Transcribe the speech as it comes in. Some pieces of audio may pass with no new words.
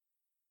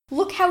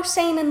Look How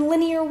Sane and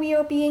Linear We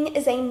Are Being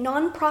is a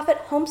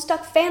non-profit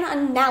Homestuck fan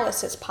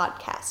analysis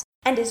podcast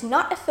and is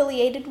not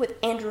affiliated with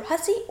Andrew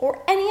Hussey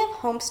or any of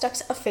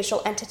Homestuck's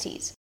official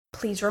entities.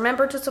 Please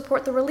remember to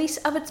support the release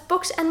of its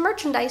books and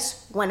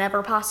merchandise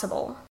whenever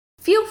possible.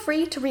 Feel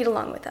free to read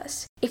along with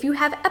us. If you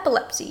have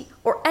epilepsy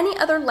or any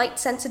other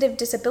light-sensitive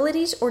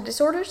disabilities or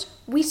disorders,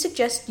 we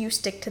suggest you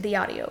stick to the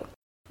audio.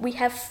 We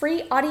have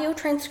free audio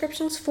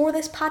transcriptions for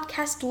this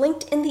podcast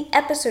linked in the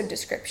episode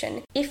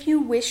description if you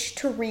wish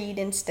to read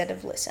instead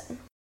of listen.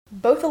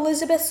 Both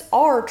Elizabeths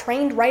are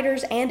trained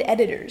writers and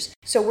editors,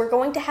 so we're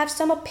going to have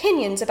some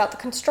opinions about the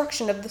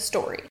construction of the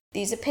story.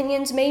 These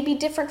opinions may be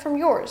different from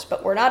yours,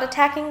 but we're not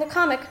attacking the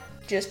comic,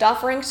 just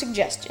offering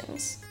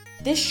suggestions.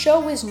 This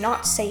show is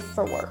not safe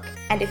for work,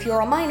 and if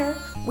you're a minor,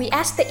 we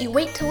ask that you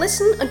wait to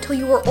listen until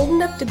you are old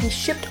enough to be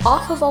shipped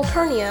off of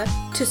Alternia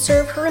to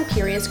serve Her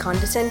Imperious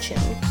condescension.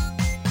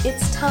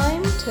 It's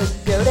time to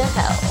go to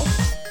hell.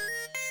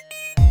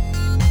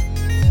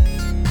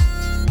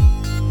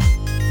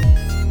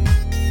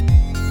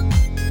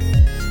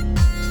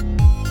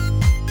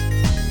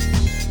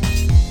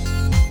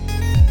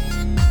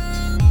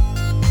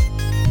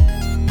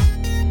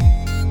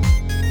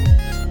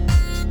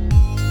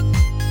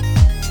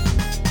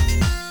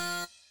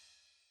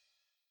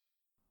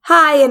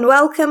 Hi, and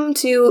welcome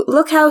to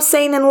Look How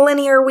Sane and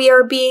Linear We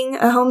Are Being,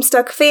 a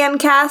Homestuck fan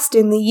cast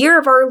in the year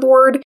of our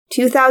Lord,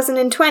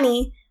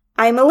 2020.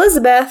 I'm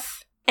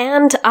Elizabeth.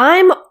 And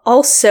I'm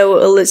also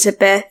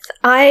Elizabeth.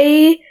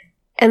 I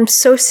am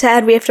so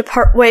sad we have to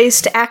part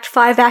ways to Act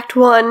 5, Act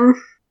 1.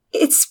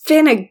 It's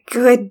been a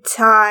good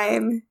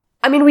time.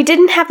 I mean, we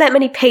didn't have that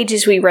many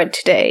pages we read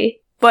today,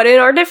 but in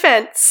our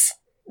defense,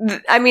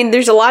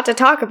 there's a lot to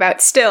talk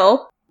about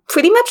still.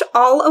 Pretty much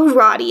all of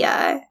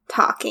Radia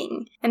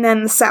talking, and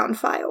then the sound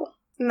file.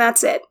 And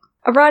that's it.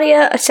 A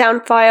Radia, a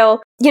sound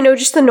file,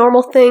 just the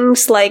normal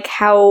things like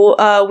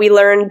how we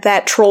learned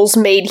that trolls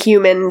made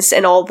humans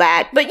and all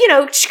that, but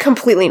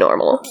completely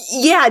normal.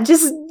 Yeah,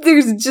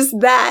 there's just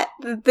that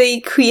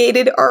they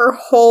created our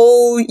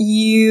whole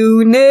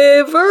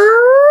universe.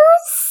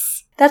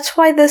 That's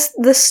why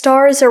the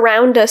stars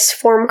around us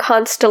form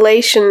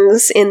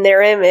constellations in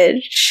their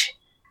image.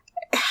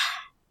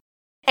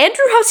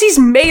 Andrew Hussey's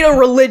made a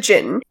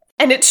religion,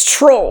 and it's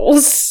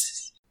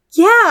trolls.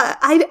 Yeah,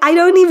 I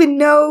don't even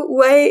know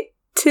what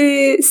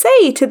to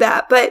say to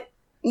that, but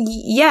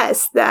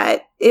yes,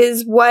 that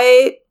is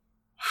what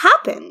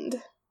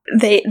happened.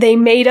 They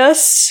made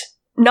us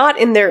not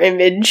in their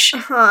image,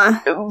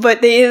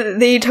 but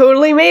they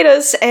totally made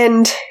us,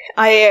 and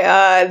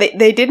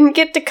they didn't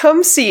get to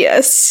come see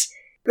us.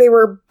 They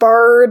were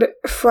barred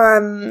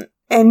from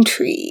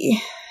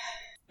entry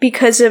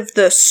because of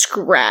the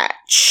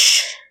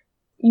scratch.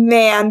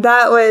 Man,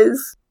 that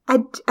was...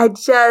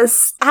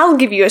 I'll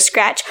give you a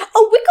scratch.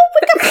 Oh, wiggle,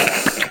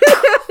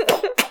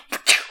 wiggle!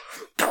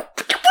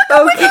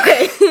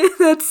 Okay,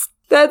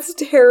 that's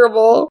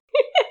terrible.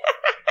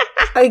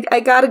 I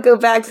gotta go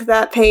back to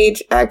that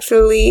page,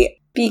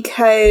 actually,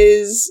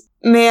 because,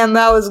 man,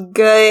 that was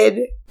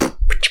good.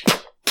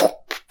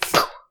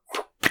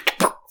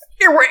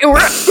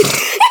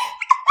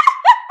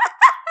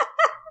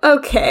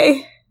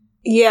 Okay.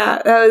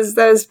 Yeah, that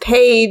was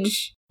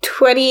page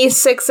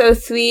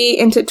 2603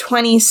 into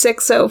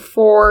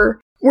 2604.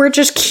 Where it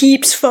just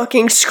keeps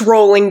fucking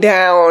scrolling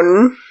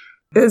down.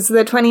 Is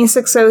the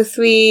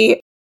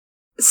 2603.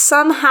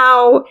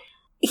 Somehow,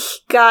 he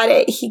got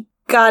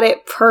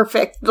it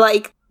perfect.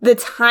 Like, the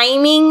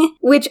timing,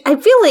 which I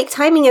feel like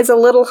timing is a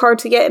little hard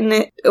to get in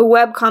a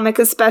webcomic,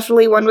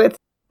 especially one with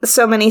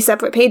so many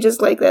separate pages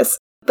like this.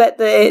 But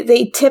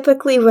they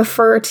typically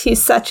refer to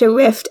such a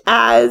rift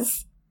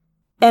as,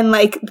 and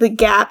like the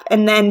gap,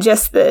 and then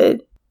just a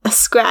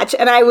scratch,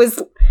 and I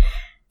was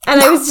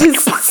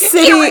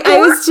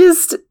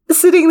just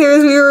sitting there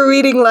as we were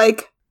reading,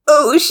 like,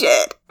 oh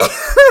shit.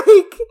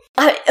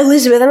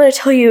 Elizabeth, I'm going to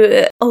tell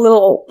you a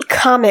little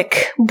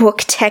comic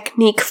book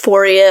technique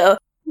for you.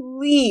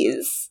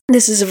 Please.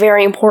 This is a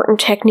very important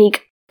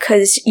technique,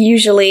 because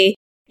usually,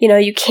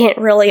 you can't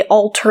really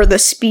alter the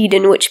speed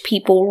in which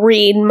people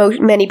read.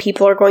 Many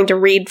people are going to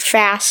read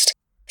fast.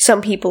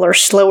 Some people are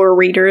slower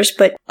readers,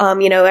 but,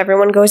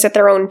 everyone goes at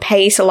their own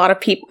pace. A lot of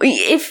people,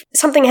 if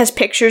something has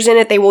pictures in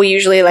it, they will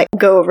usually,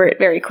 go over it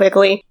very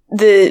quickly.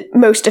 The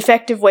most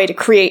effective way to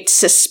create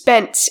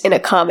suspense in a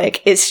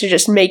comic is to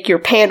just make your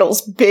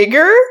panels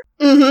bigger.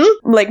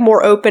 Mm-hmm.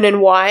 More open and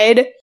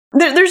wide.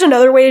 There's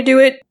another way to do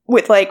it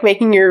with,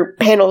 making your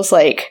panels,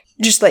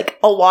 just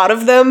a lot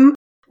of them.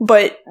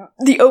 But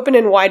the open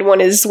and wide one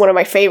is one of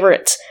my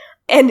favorites.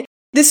 And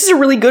this is a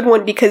really good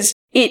one because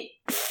it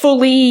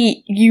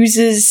fully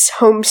uses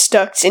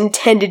Homestuck's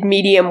intended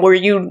medium where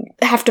you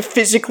have to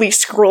physically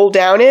scroll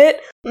down it.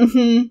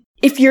 Mm-hmm.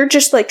 If you're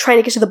just, trying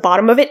to get to the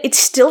bottom of it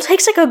still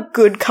takes, a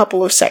good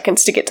couple of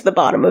seconds to get to the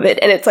bottom of it.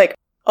 And it's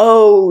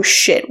oh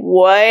shit,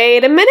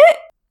 wait a minute?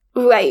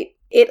 Right.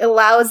 It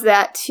allows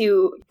that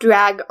to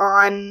drag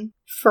on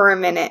for a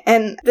minute.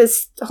 And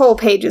this whole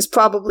page is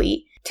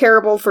probably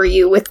terrible for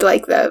you with,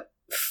 the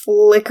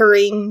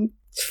flickering,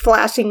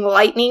 flashing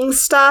lightning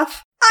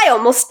stuff. I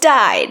almost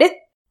died.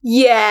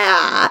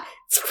 Yeah,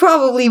 it's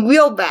probably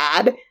real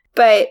bad,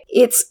 but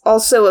it's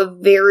also a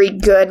very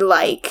good,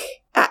 like,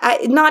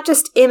 not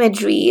just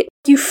imagery.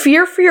 You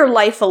fear for your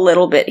life a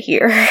little bit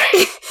here.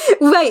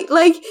 Right,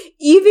 like,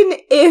 even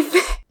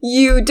if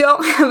you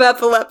don't have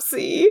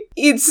epilepsy,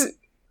 it's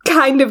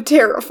kind of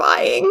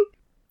terrifying.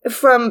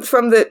 From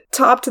the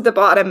top to the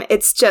bottom,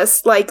 it's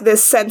just like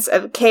this sense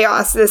of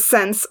chaos, this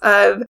sense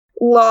of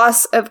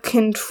loss of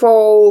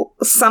control,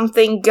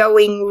 something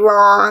going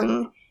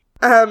wrong.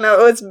 I don't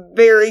know, it's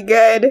very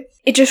good.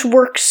 It just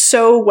works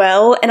so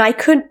well, and I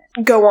could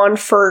go on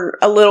for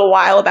a little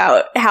while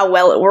about how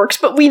well it works,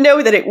 but we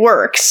know that it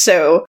works,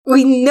 so...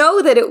 We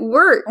know that it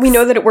works! We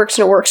know that it works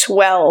and it works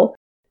well.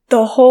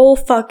 The whole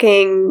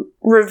fucking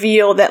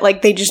reveal that,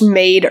 like, they just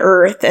made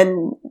Earth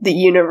and the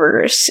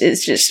universe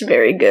is just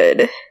very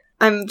good.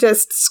 I'm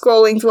just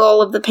scrolling through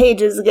all of the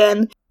pages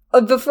again.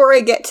 Before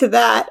I get to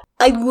that,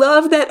 I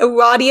love that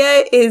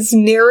Aradia is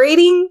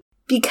narrating,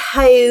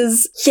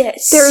 because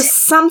yes, there's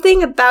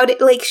something about it,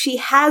 like, she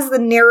has the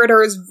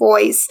narrator's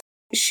voice.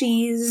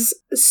 She's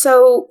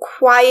so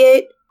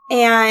quiet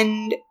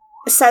and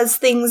says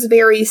things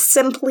very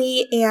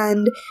simply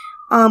and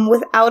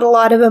without a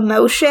lot of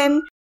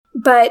emotion,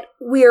 but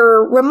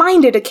we're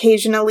reminded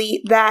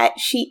occasionally that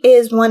she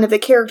is one of the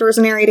characters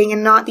narrating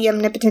and not the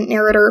omnipotent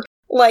narrator,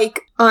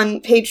 like on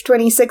page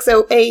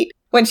 2608,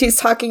 when she's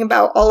talking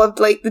about all of,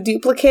 like, the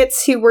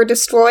duplicates who were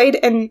destroyed,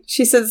 and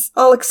she says,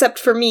 all except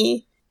for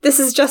me. This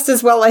is just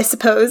as well, I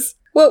suppose.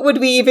 What would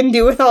we even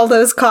do with all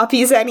those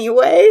copies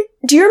anyway?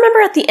 Do you remember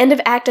at the end of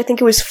Act, I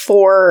think it was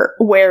 4,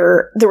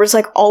 where there was,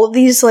 like, all of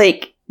these,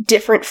 like,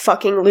 different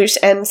fucking loose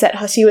ends that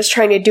Hussey was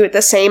trying to do at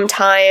the same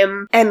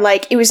time, and,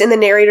 like, it was in the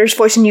narrator's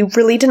voice, and you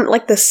really didn't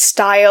like the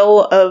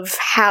style of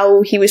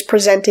how he was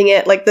presenting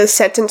it, like, the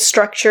sentence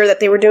structure that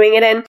they were doing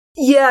it in?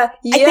 Yeah.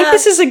 I think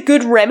this is a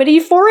good remedy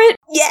for it.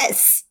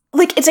 Yes!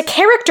 Like, it's a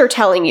character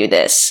telling you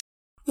this.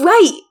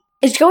 Right!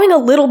 It's going a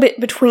little bit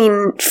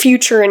between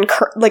future and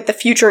the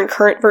future and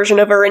current version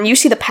of her, and you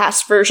see the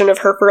past version of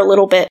her for a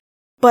little bit.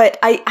 But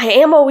I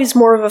am always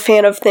more of a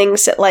fan of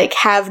things that, like,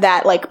 have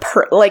that, like,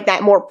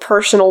 that more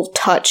personal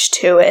touch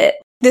to it.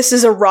 This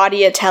is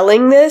Aradia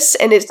telling this,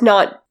 and it's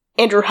not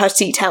Andrew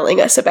Hussey telling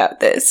us about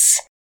this.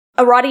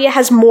 Aradia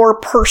has more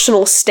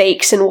personal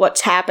stakes in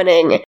what's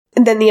happening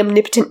than the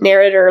omnipotent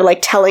narrator, like,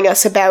 telling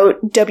us about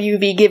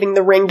WV giving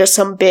the ring to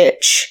some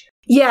bitch.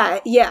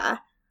 Yeah.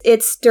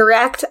 It's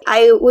direct.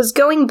 I was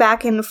going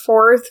back and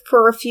forth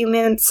for a few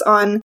minutes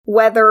on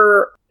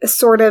whether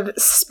sort of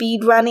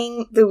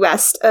speedrunning the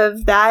rest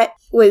of that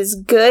was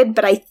good,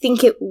 but I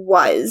think it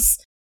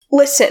was.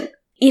 Listen,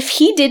 if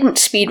he didn't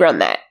speedrun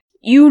that,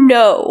 you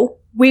know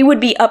we would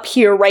be up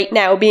here right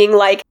now being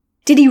like,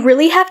 did he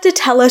really have to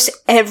tell us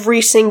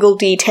every single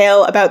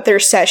detail about their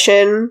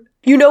session?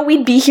 You know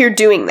we'd be here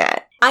doing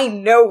that. I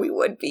know we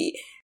would be.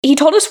 He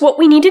told us what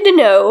we needed to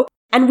know,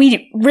 and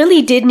we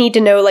really did need to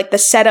know, like, the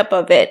setup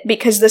of it,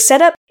 because the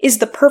setup is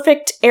the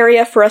perfect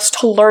area for us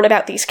to learn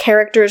about these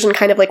characters and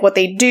kind of, like, what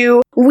they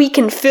do. We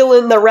can fill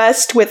in the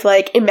rest with,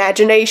 like,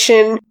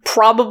 imagination.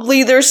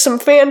 Probably there's some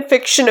fan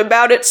fiction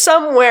about it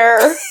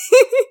somewhere.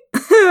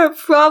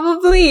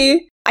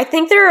 Probably. I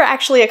think there are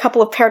actually a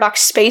couple of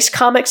Paradox Space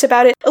comics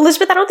about it.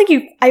 Elizabeth, I don't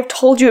think I've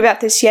told you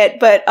about this yet,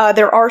 but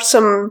there are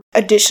some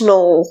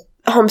additional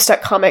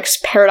Homestuck comics.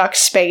 Paradox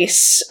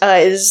Space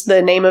is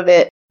the name of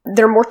it.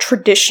 They're more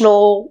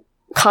traditional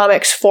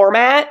comics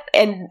format,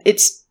 and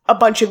it's a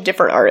bunch of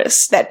different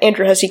artists that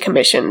Andrew Hussey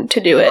commissioned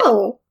to do it.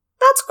 Oh,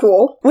 that's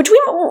cool. Which we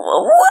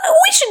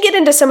should get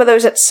into some of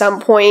those at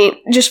some point,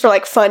 just for,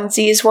 like,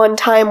 funsies one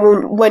time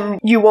when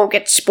you won't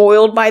get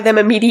spoiled by them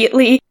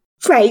immediately.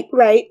 Right.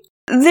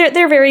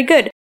 They're very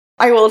good.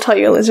 I will tell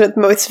you, Elizabeth,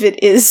 most of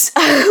it is,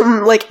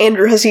 like,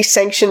 Andrew Hussey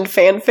sanctioned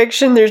fan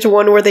fiction. There's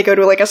one where they go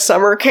to, like, a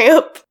summer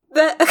camp.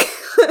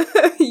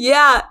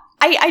 Yeah.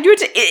 I do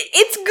it.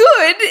 It's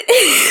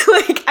good.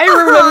 Like, I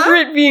remember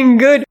it being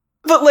good.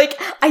 But, like,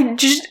 I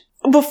just,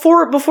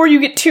 before you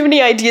get too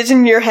many ideas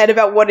in your head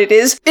about what it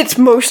is, it's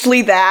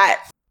mostly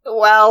that.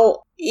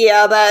 Well,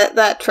 yeah,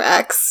 that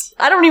tracks.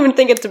 I don't even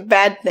think it's a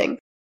bad thing.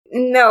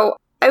 No,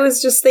 I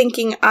was just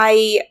thinking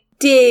I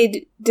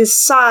did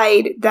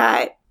decide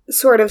that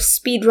sort of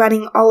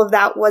speedrunning all of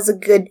that was a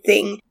good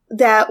thing.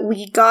 That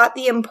we got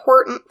the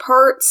important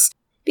parts,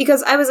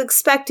 because I was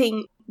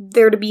expecting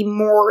there to be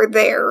more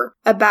there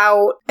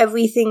about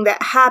everything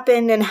that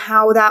happened and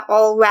how that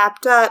all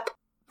wrapped up.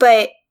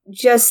 But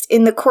just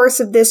in the course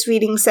of this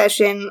reading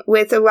session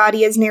with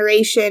Aradia's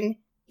narration,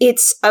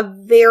 it's a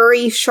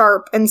very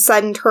sharp and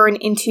sudden turn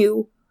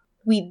into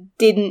we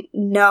didn't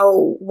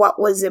know what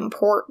was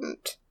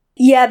important.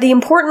 Yeah, the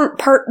important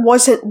part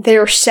wasn't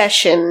their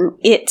session.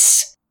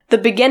 It's the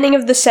beginning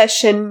of the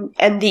session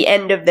and the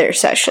end of their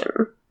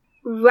session.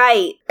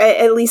 Right.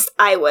 At least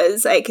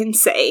I can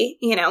say,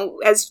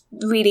 as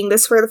reading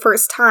this for the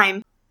first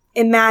time,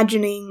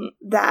 imagining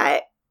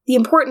that the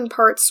important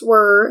parts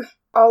were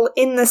all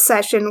in the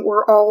session,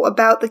 were all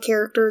about the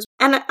characters.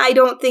 And I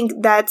don't think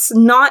that's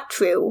not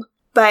true,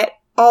 but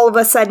all of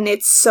a sudden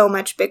it's so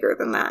much bigger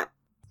than that.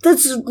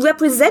 that's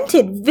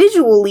represented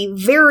visually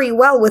very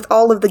well with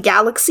all of the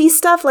galaxy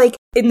stuff, like,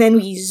 and then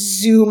we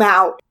zoom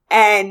out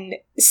and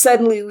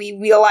suddenly we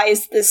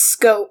realize the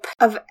scope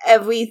of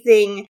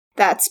everything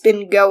that's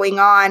been going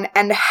on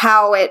and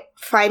how it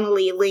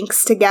finally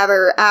links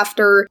together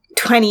after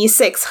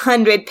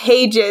 2,600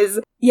 pages.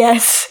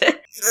 Yes.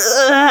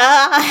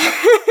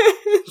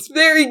 It's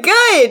very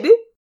good.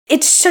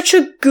 It's such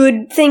a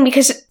good thing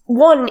because,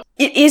 one,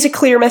 it is a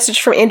clear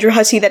message from Andrew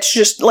Hussie that's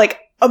just like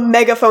a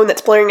megaphone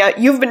that's blaring out,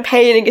 you've been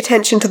paying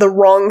attention to the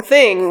wrong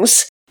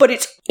things. But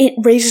it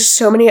raises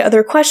so many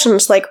other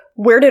questions, like,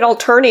 where did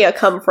Alternia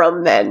come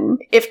from then?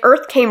 If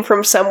Earth came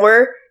from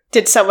somewhere,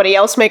 did somebody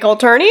else make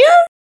Alternia?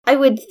 I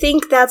would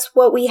think that's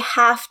what we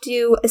have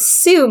to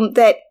assume,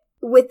 that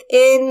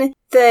within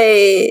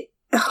the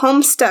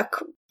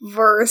Homestuck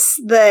verse,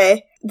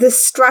 the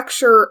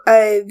structure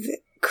of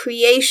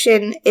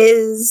creation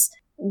is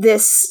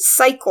this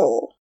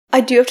cycle.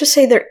 I do have to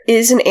say there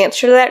is an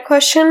answer to that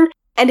question,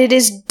 and it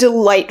is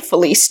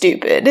delightfully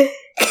stupid.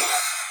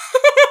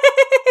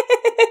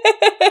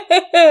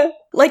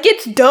 Like,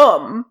 it's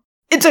dumb.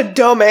 It's a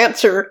dumb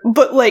answer,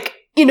 but, like,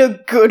 in a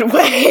good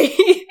way.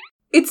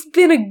 It's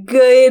been a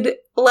good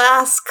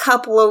last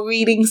couple of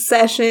reading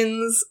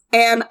sessions,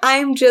 and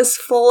I'm just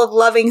full of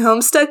loving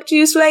Homestuck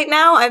juice right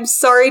now, I'm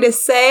sorry to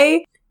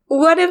say.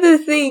 One of the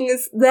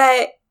things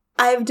that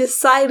I've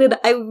decided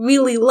I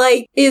really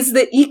like is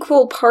the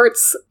equal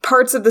parts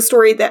of the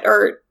story that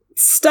are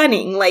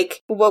stunning,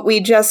 like what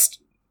we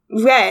just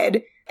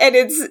read. And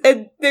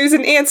there's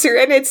an answer,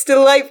 and it's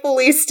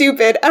delightfully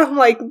stupid. I'm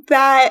like,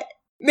 that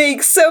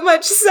makes so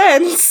much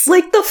sense.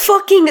 Like the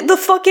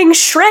fucking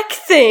Shrek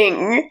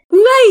thing.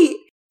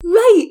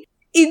 Right.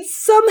 It's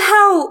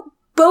somehow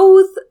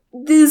both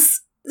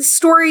this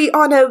story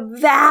on a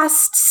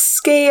vast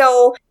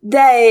scale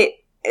that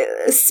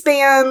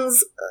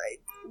spans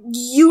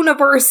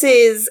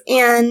universes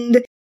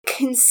and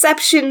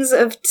conceptions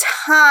of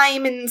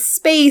time and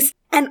space,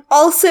 and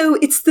also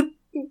it's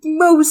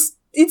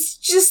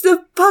just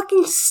the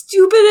fucking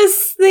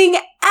stupidest thing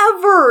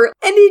ever,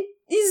 and it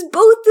is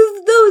both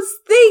of those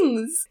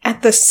things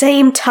at the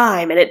same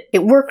time, and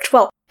it worked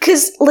well.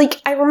 Because,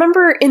 like, I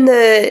remember in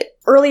the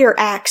earlier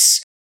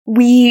acts,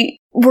 we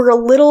were a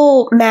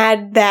little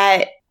mad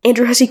that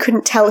Andrew Hussie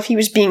couldn't tell if he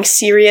was being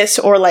serious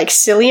or, like,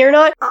 silly or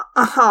not.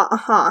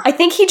 I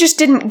think he just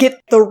didn't get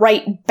the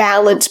right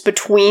balance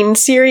between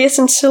serious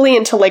and silly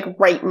until, like,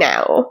 right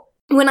now.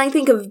 When I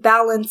think of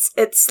balance,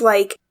 it's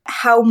like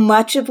how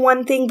much of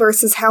one thing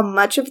versus how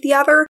much of the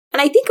other.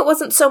 And I think it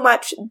wasn't so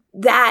much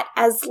that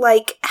as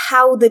like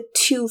how the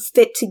two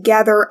fit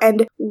together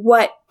and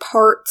what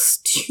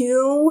parts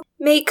to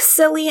make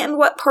silly and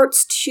what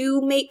parts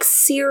to make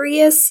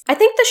serious. I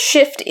think the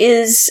shift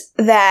is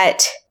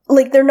that,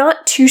 like, they're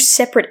not two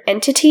separate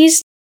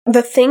entities.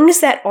 The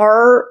things that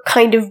are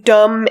kind of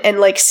dumb and,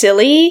 like,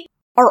 silly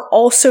are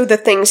also the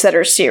things that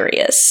are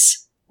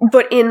serious,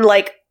 but in,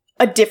 like,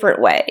 a different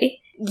way.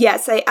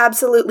 Yes, I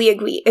absolutely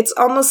agree. It's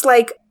almost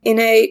like in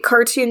a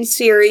cartoon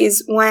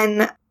series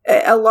when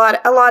a lot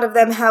of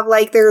them have,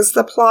 like, there's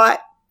the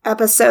plot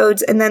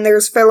episodes and then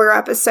there's filler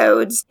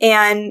episodes,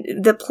 and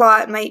the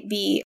plot might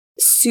be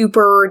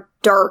super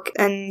dark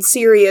and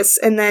serious,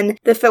 and then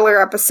the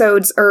filler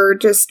episodes are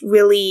just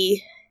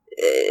really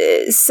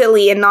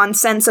silly and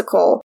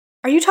nonsensical.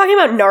 Are you talking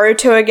about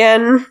Naruto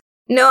again?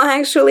 No,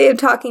 actually, I'm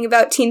talking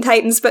about Teen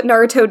Titans, but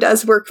Naruto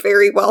does work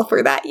very well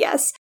for that,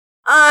 yes.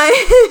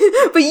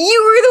 But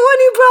you were the one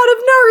who brought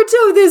up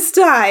Naruto this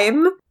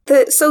time!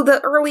 So the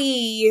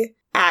early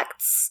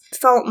acts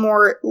felt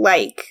more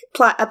like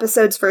plot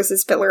episodes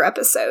versus filler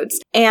episodes,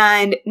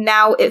 and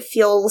now it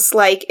feels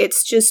like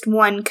it's just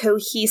one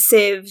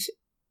cohesive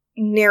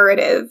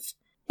narrative.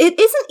 It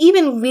isn't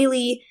even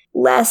really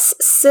less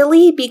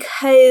silly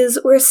because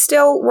we're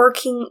still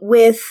working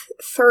with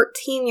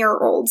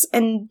 13-year-olds,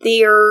 and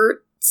they're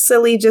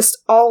silly just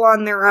all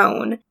on their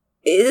own.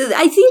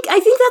 I think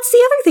that's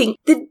the other thing.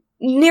 The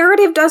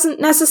narrative doesn't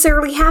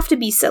necessarily have to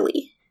be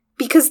silly,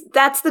 because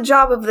that's the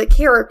job of the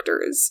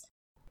characters.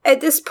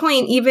 At this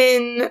point,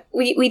 even,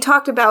 we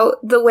talked about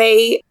the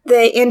way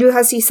the Andrew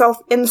Hussie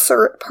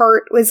self-insert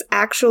part was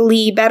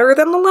actually better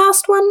than the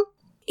last one,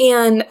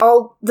 and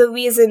all the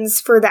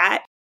reasons for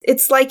that.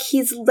 It's like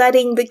he's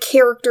letting the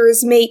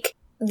characters make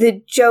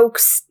the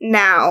jokes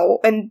now,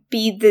 and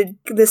be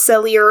the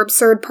sillier,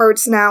 absurd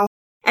parts now,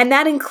 and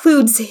that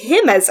includes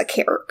him as a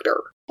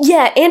character.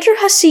 Yeah, Andrew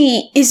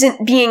Hussie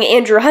isn't being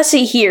Andrew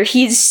Hussie here.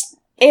 He's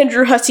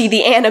Andrew Hussie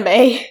the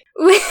anime.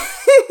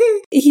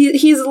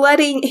 He's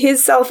letting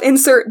his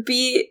self-insert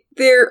be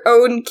their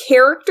own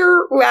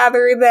character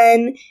rather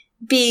than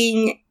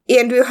being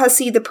Andrew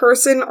Hussie the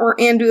person or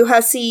Andrew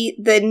Hussie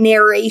the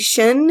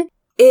narration.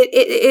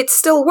 It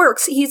still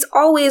works. We've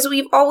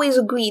always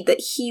agreed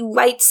that he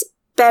writes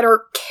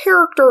better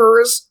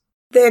characters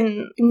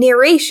than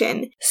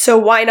narration. So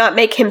why not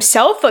make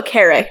himself a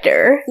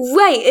character?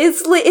 Right,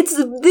 it's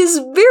this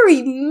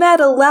very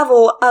meta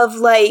level of,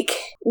 like,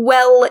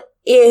 well,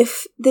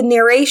 if the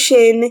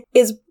narration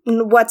is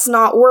what's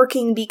not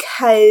working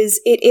because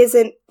it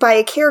isn't by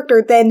a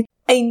character, then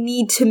I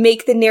need to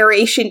make the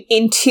narration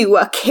into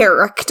a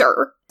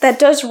character. That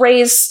does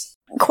raise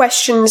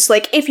questions,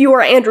 like, if you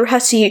are Andrew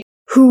Hussie,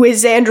 who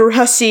is Andrew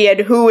Hussie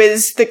and who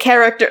is the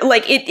character?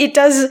 Like, it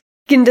does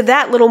get into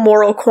that little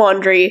moral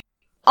quandary.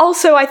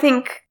 Also, I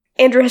think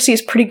Andrew Hussie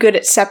is pretty good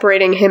at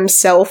separating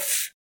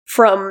himself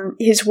from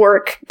his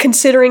work,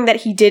 considering that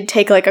he did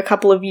take, like, a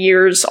couple of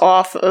years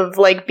off of,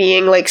 like,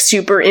 being, like,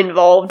 super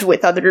involved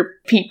with other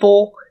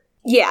people.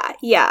 Yeah.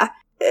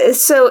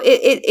 So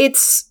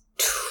it's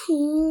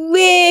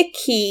tricky,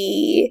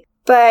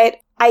 but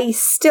I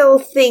still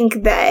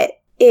think that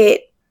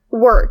it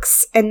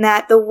works, and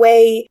that the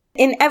way,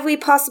 in every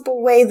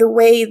possible way, the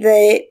way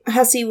that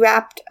Hussie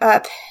wrapped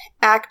up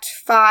Act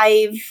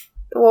 5,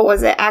 what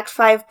was it, Act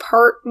 5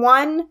 Part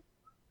 1?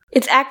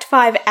 It's Act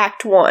 5,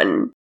 Act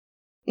 1.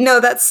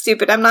 No, that's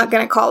stupid. I'm not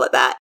gonna call it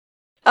that.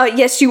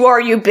 Yes, you are,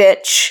 you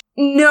bitch.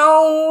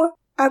 No,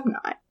 I'm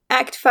not.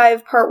 Act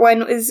 5 Part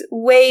 1 is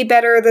way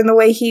better than the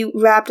way he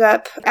wrapped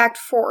up Act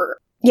 4.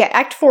 Yeah,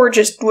 Act 4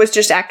 was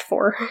just Act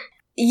 4.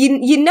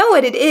 You know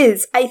what it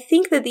is. I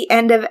think that the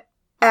end of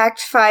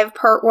Act 5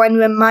 Part 1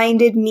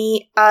 reminded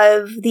me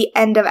of the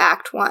end of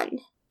Act 1.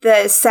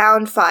 The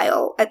sound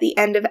file at the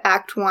end of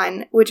Act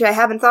 1, which I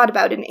haven't thought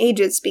about in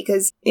ages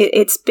because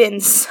it's been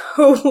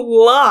so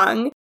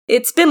long.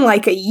 It's been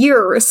like a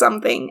year or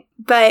something.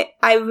 But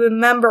I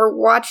remember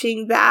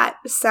watching that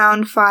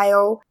sound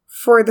file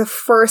for the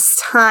first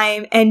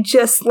time and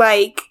just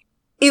like,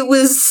 it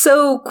was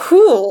so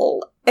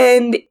cool.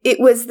 And it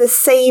was the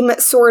same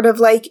sort of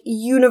like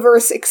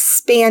universe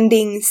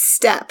expanding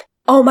step.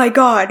 Oh my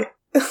god.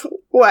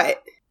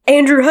 What?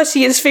 Andrew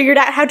Hussie has figured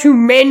out how to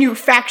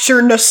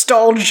manufacture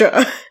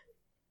nostalgia.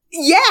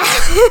 Yeah!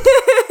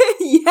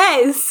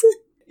 Yes!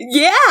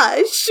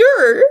 Yeah,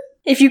 sure!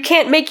 If you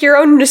can't make your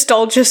own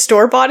nostalgia,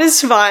 store-bought is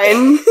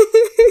fine.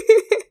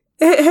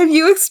 Have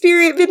you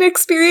been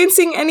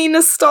experiencing any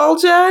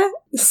nostalgia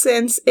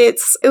since it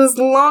was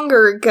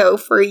longer ago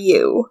for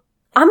you?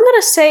 I'm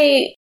gonna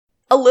say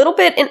a little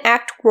bit in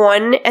Act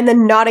 1, and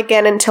then not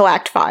again until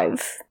Act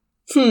 5.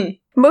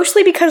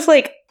 Mostly because,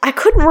 like, I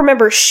couldn't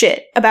remember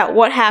shit about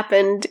what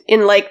happened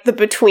in, like, the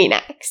between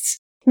acts.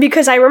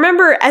 Because I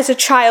remember, as a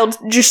child,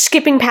 just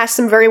skipping past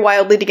them very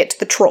wildly to get to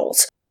the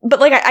trolls. But,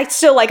 like, I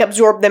still, like,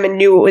 absorbed them and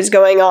knew what was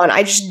going on.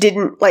 I just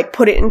didn't, like,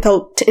 put it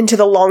into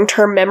the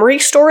long-term memory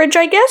storage,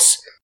 I guess.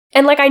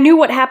 And, like, I knew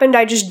what happened,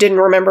 I just didn't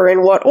remember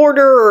in what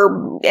order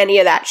or any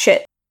of that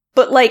shit.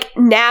 But, like,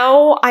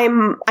 now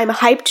I'm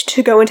hyped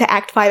to go into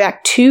Act 5,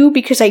 Act 2,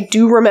 because I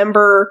do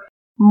remember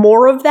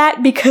more of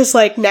that, because,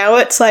 like, now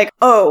it's like,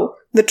 oh,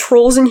 the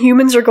trolls and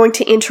humans are going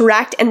to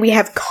interact, and we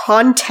have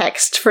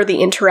context for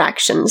the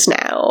interactions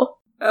now.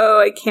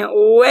 Oh, I can't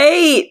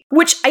wait!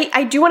 Which,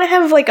 I do want to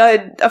have, like,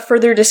 a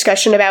further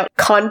discussion about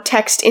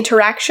context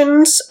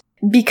interactions,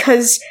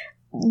 because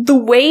the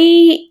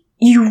way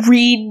you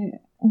read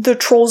the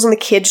trolls and the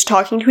kids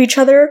talking to each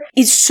other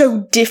is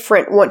so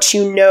different once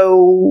you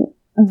know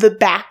the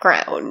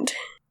background.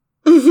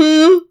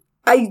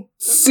 I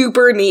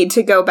super need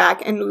to go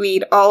back and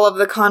read all of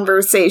the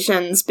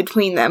conversations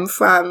between them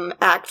from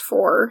Act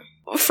 4.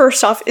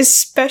 First off,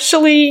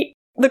 especially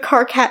the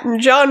Karkat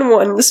and John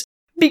ones,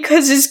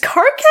 because is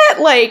Karkat,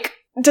 like,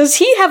 does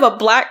he have a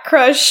black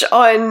crush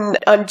on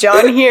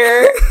John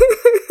here?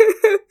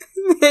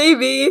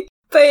 Maybe.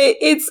 But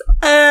it's,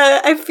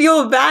 I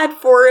feel bad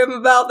for him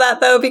about that,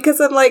 though, because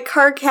I'm like,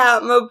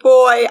 Karkat, my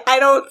boy, I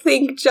don't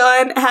think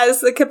John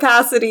has the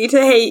capacity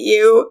to hate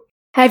you.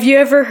 Have you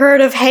ever heard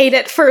of hate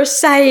at first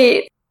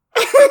sight?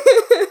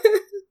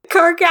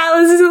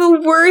 Karkat is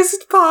the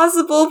worst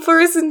possible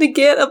person to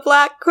get a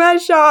black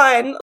crush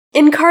on.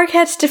 In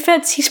Karkat's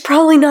defense, he's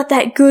probably not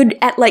that good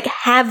at, like,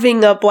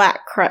 having a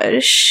black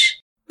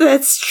crush.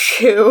 That's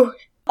true.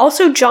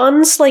 Also,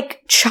 John's,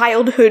 like,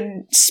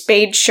 childhood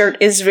spade shirt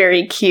is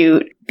very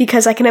cute,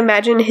 because I can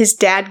imagine his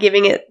dad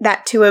giving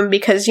that to him,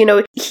 because, you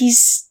know,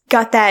 he's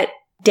got that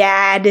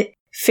dad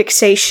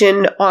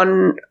fixation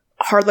on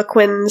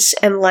Harlequins,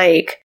 and,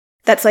 like,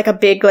 that's, like, a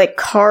big, like,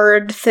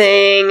 card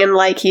thing, and,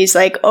 like, he's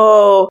like,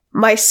 oh,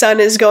 my son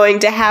is going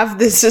to have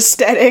this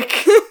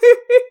aesthetic.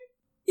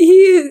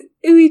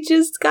 We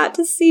just got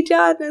to see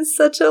John as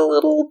such a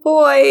little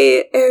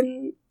boy,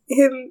 and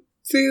him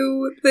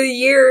through the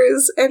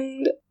years,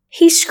 and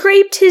he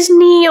scraped his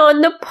knee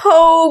on the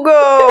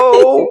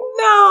pogo!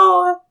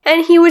 No!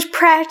 And he was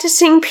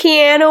practicing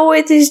piano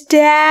with his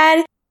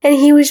dad, and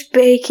he was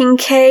baking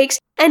cakes,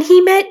 and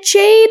he met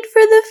Jade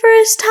for the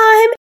first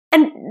time.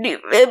 And,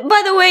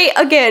 by the way,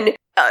 again,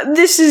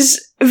 this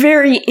is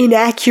very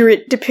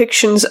inaccurate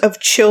depictions of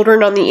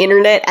children on the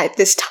internet at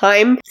this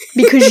time,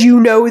 because you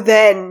know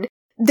then,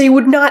 they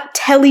would not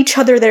tell each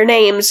other their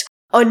names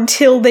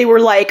until they were,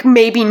 like,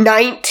 maybe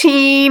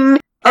 19,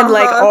 and,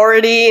 like,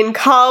 already in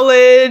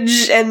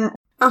college, and...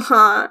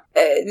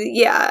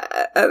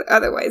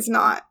 Otherwise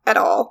not at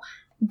all.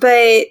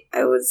 But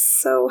I was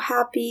so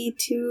happy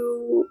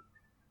to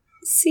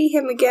see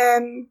him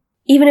again.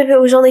 Even if it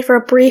was only for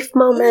a brief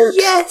moment.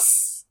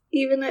 Yes,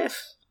 even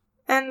if.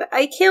 And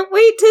I can't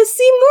wait to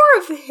see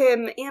more of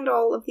him and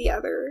all of the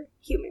other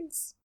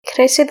humans.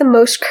 Can I say the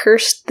most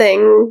cursed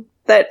thing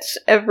that's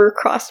ever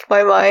crossed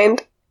my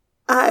mind?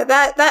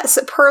 That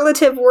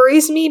superlative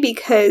worries me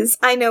because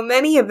I know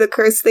many of the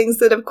cursed things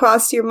that have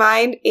crossed your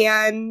mind,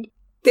 and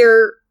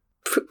they're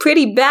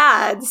pretty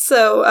bad,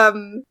 so,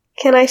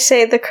 Can I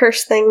say the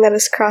cursed thing that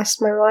has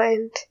crossed my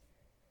mind?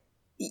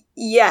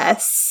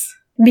 Yes.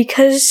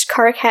 Because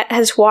Karkat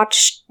has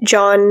watched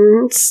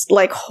John's,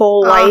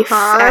 whole life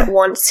at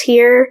once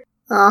here,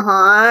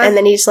 and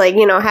then he's,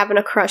 having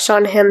a crush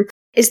on him.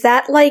 Is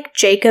that like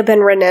Jacob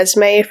and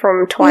Renesmee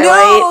from Twilight?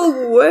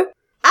 No!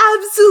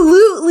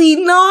 Absolutely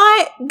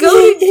not!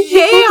 Go to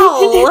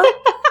jail!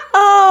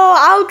 Oh,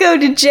 I'll go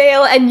to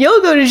jail, and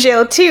you'll go to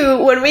jail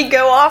too when we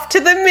go off to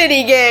the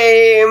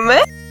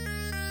minigame!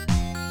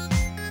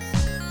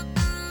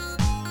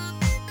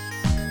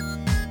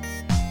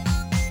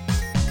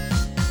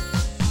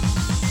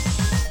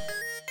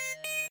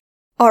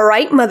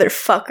 Alright,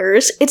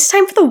 motherfuckers, it's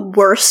time for the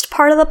worst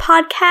part of the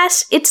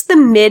podcast. It's the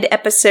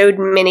mid-episode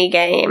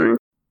minigame.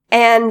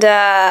 And,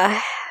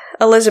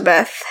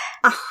 Elizabeth.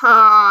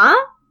 Uh-huh.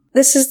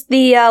 This is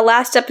the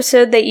last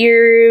episode that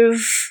you're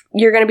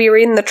gonna be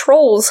reading the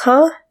trolls,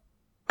 huh?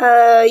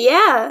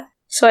 Yeah.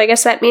 So I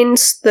guess that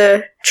means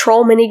the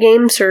troll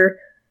minigames are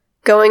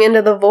going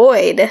into the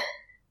void.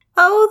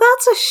 Oh,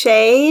 that's a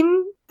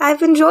shame.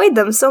 I've enjoyed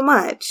them so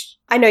much.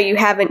 I know you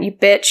haven't, you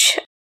bitch.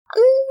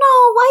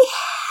 No, I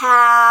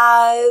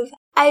have.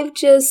 I've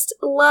just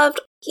loved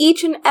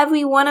each and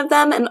every one of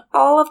them and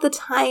all of the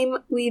time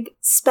we've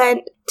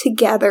spent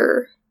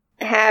together.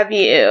 Have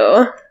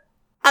you?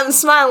 I'm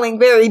smiling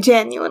very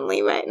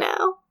genuinely right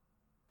now.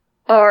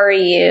 Are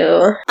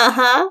you?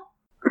 Uh-huh.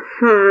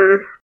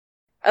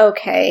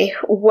 Okay,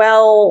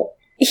 well,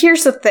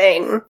 here's the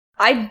thing.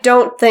 I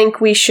don't think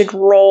we should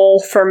roll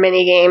for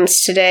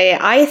minigames today.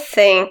 I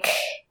think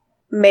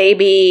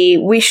maybe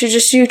we should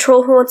just do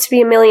Troll Who Wants to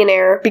Be a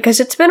Millionaire, because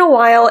it's been a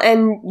while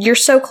and you're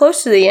so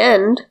close to the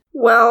end.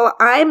 Well,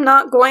 I'm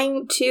not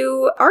going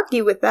to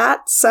argue with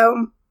that,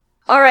 so...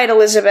 Alright,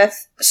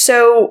 Elizabeth.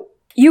 So,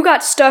 you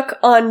got stuck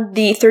on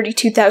the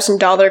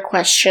 $32,000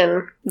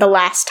 question the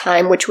last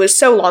time, which was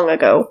so long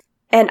ago.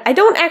 And I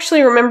don't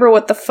actually remember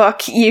what the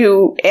fuck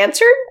you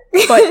answered,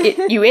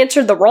 but you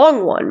answered the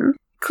wrong one.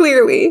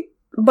 Clearly.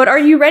 But are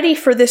you ready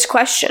for this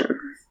question?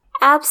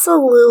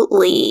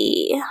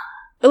 Absolutely.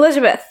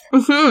 Elizabeth,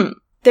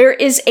 there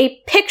is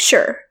a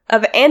picture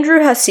of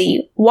Andrew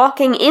Hussey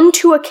walking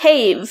into a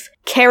cave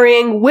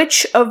carrying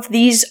which of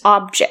these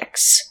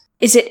objects?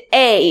 Is it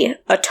A,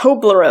 a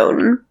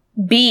Toblerone,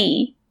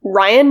 B,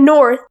 Ryan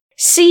North,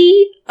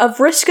 C, a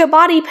Vriska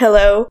body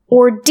pillow,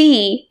 or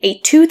D, a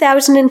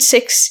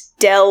 2006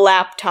 Dell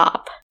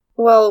laptop?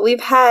 Well,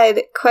 we've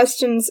had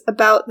questions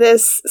about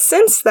this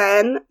since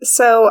then,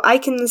 so I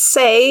can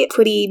say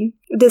pretty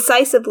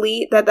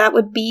decisively that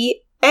would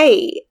be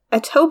A, a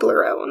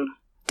Toblerone.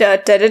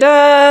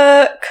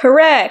 Da-da-da-da!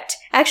 Correct!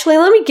 Actually,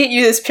 let me get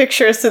you this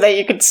picture so that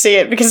you can see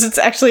it, because it's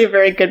actually a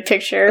very good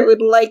picture. I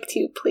would like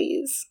to,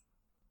 please.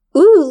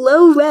 Ooh,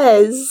 low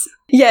res.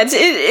 Yeah,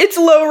 it's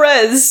low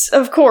res,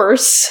 of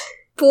course.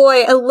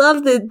 Boy, I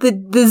love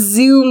the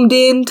zoomed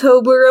in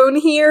Toblerone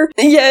here.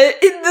 Yeah,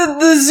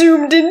 the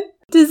zoomed in.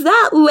 Does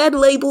that red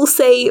label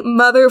say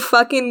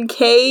motherfucking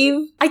cave?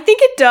 I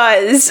think it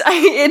does.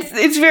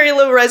 It's very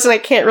low res and I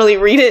can't really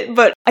read it,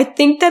 but I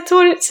think that's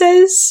what it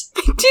says.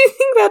 I do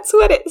think that's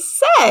what it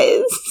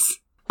says.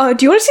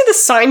 Do you want to see the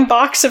sign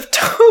box of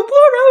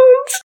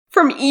Toblerones?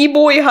 From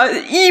E-Boy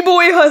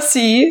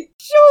Hussey.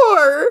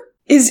 Sure.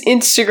 Is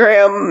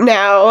Instagram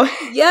now.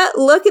 Yeah,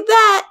 look at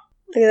that.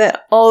 Look at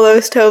that. All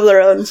those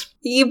Toblerones.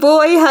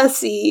 E-Boy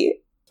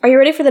Hussey. Are you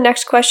ready for the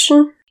next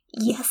question?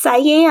 Yes, I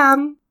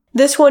am.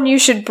 This one you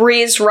should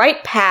breeze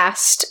right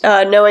past,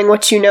 knowing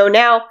what you know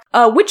now.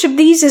 Which of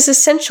these is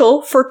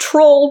essential for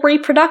troll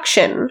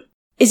reproduction?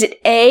 Is it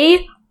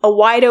A, a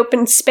wide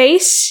open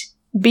space,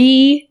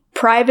 B,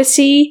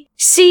 privacy,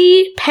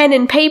 C, pen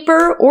and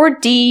paper, or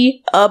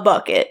D, a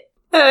bucket?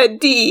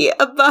 D,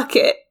 a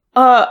bucket.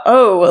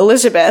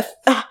 Elizabeth,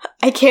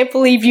 I can't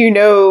believe you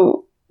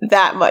know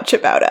that much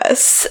about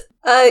us.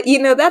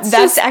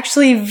 That's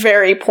actually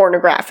very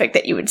pornographic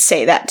that you would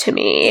say that to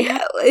me.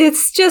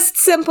 It's just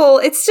simple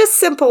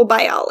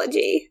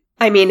biology.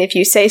 I mean, if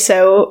you say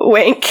so,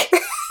 wink.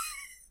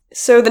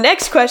 So the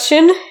next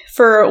question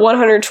for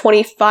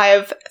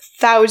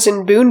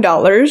 125,000 boon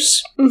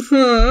dollars.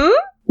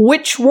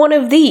 Which one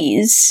of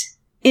these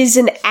is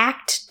an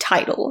act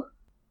title?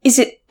 Is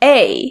it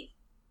A,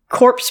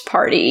 Corpse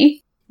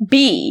Party,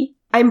 B,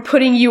 I'm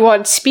Putting You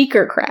on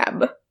Speaker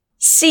Crab,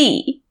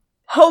 C,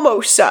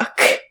 Homo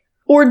Suck,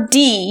 or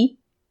D,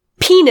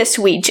 Penis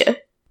Ouija?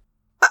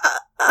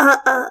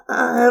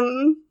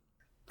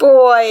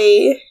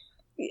 Boy.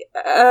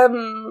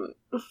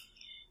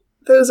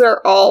 Those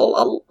are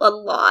all a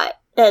lot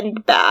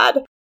and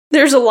bad.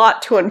 There's a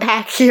lot to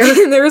unpack here.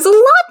 There's a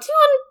lot to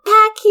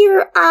unpack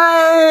here.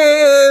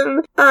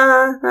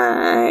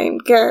 I'm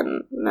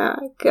gonna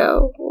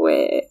go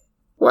with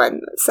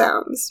one that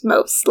sounds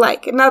most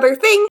like another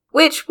thing,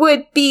 which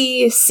would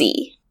be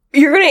C.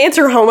 You're gonna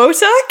answer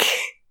homosuck?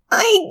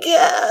 I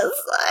guess.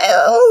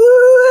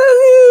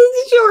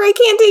 Sure, I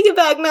can't take it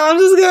back now. I'm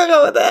just gonna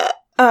go with that.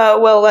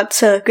 Well,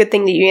 that's a good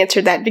thing that you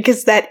answered that,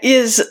 because that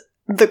is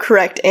the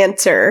correct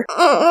answer.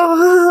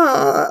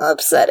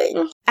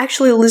 Upsetting.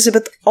 Actually,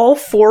 Elizabeth, all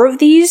 4 of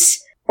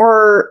these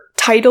are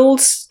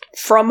titles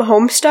from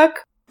Homestuck,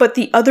 but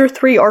the other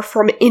 3 are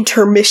from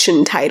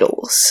intermission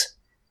titles.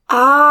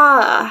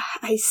 Ah,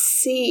 I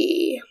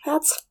see.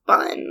 That's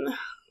fun.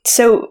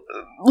 So,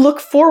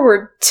 look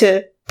forward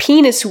to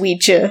Penis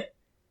Ouija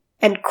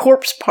and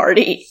Corpse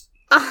Party.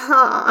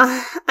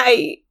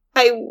 I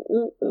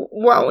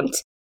won't.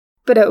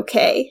 But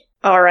okay.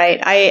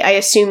 Alright, I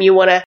assume you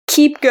want to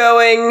keep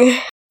going.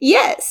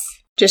 Yes.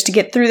 Just to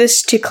get through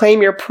this to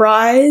claim your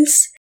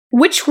prize.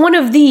 Which one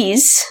of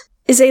these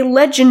is a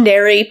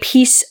legendary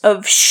piece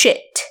of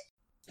shit?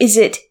 Is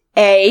it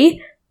A,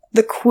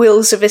 the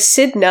Quills of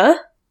Acidna,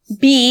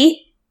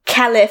 B,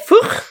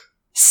 Calefuch,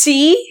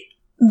 C,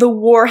 the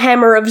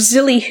Warhammer of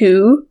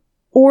Zillihu,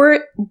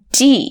 or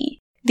D,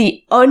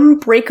 the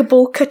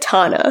Unbreakable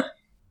Katana?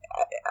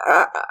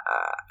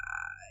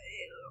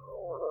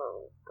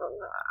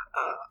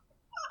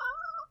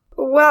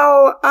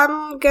 Well,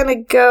 I'm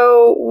gonna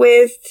go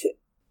with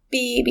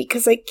B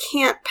because I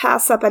can't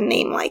pass up a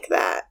name like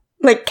that.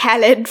 Like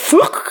Khaled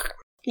Fuk?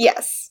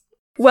 Yes.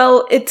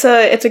 Well, it's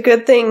a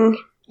good thing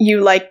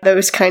you like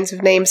those kinds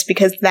of names,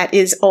 because that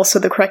is also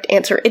the correct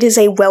answer. It is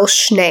a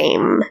Welsh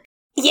name.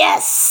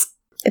 Yes!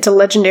 It's a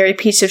legendary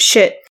piece of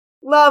shit.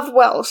 Love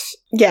Welsh.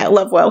 Yeah,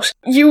 love Welsh.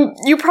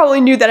 You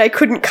probably knew that I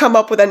couldn't come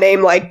up with a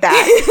name like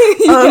that.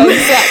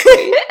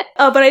 Exactly.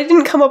 But I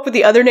didn't come up with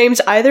the other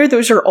names either.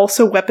 Those are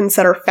also weapons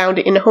that are found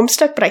in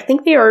Homestuck, but I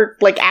think they are,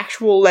 like,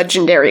 actual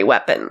legendary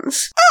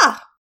weapons.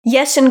 Ah!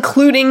 Yes,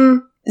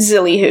 including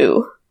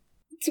Zillihu.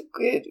 It's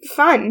good.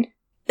 Fun.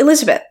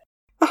 Elizabeth.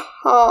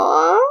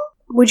 Aww.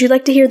 Would you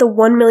like to hear the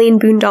 1 million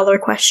boondollar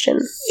question?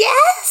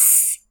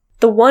 Yes!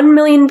 The 1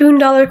 million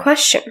boondollar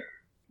question.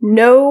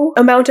 No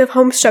amount of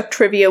Homestuck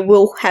trivia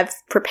will have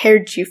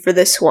prepared you for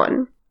this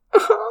one.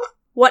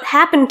 What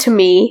happened to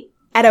me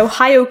at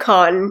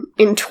OhioCon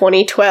in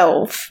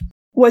 2012?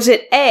 Was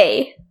it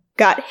A,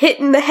 got hit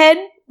in the head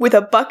with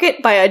a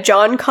bucket by a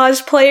John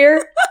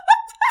cosplayer?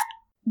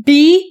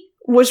 B,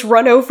 was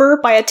run over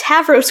by a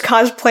Tavros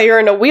cosplayer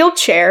in a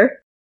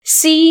wheelchair?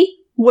 C,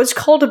 was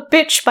called a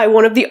bitch by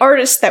one of the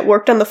artists that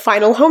worked on the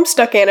final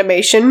Homestuck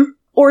animation?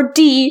 Or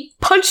D,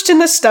 punched in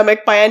the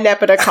stomach by a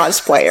Nepeta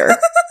cosplayer?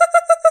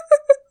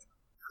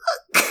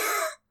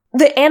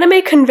 The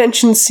anime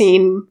convention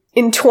scene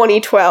in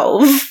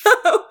 2012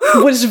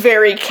 was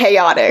very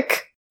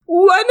chaotic.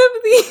 One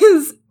of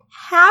these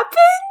happened?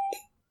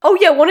 Oh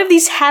yeah, one of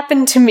these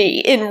happened to me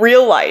in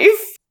real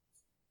life.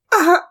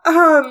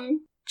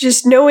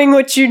 Just knowing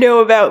what you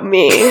know about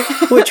me,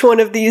 which one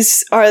of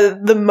these are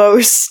the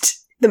most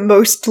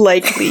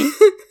likely?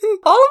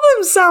 All of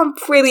them sound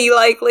pretty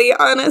likely,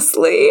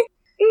 honestly.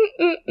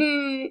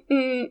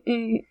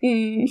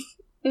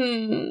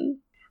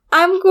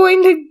 I'm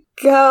going to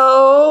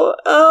go.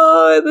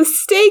 Oh, the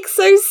stakes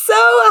are so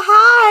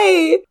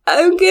high.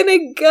 I'm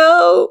gonna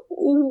go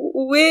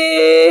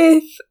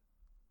with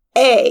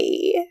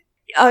A.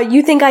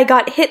 You think I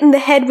got hit in the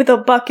head with a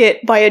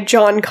bucket by a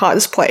John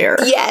cosplayer?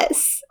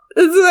 Yes,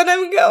 that's what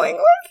I'm going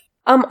with.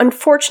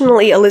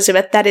 Unfortunately,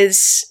 Elizabeth, that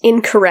is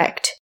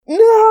incorrect.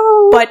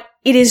 No. But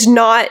it is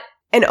not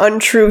an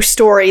untrue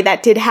story.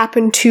 That did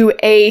happen to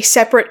a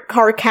separate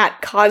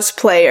Carcat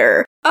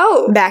cosplayer.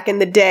 Oh. Back in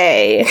the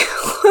day.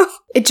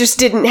 It just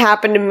didn't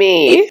happen to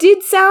me. It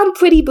did sound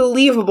pretty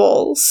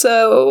believable,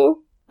 so...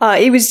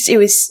 It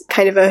was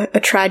kind of a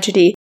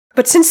tragedy.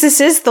 But since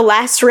this is the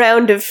last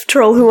round of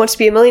Troll Who Wants to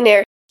Be a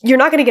Millionaire, you're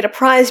not going to get a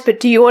prize,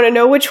 but do you want to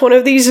know which one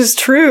of these is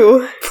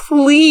true?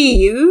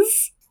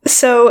 Please.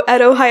 So,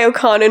 at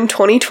OhioCon in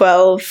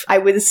 2012, I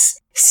was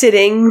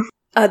sitting...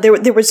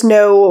 There was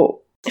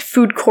no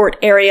food court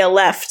area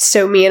left,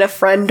 so me and a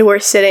friend were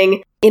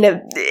sitting in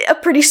a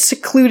pretty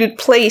secluded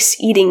place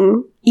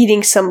eating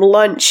some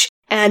lunch,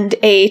 and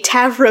a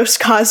Tavros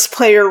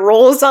cosplayer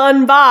rolls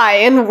on by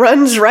and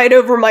runs right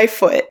over my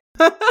foot.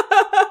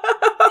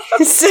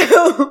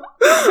 So...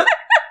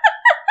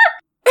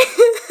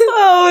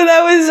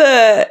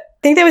 I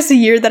think that was the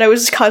year that I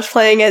was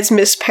cosplaying as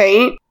Miss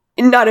Paint.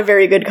 Not a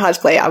very good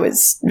cosplay, I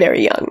was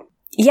very young.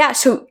 Yeah,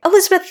 so,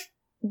 Elizabeth,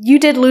 you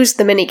did lose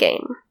the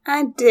minigame.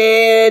 I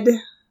did.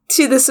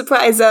 To the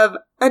surprise of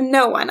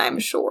no one, I'm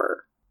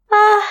sure.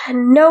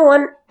 No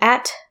one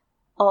at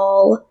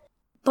all.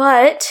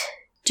 But,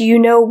 do you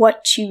know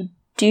what you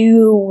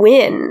do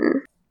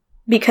win?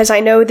 Because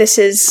I know this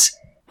is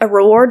a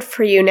reward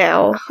for you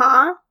now.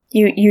 Huh?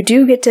 You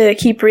do get to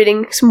keep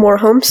reading some more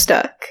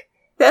Homestuck.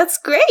 That's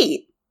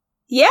great.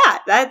 Yeah,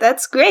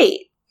 that's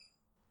great.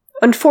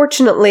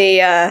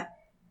 Unfortunately, I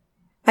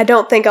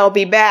don't think I'll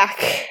be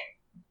back.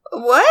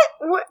 What?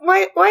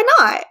 Why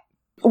not?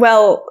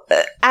 Well,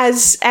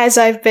 as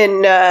I've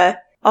been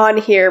on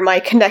here, my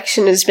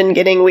connection has been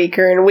getting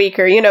weaker and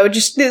weaker. You know,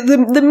 just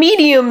the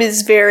medium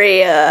is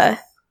very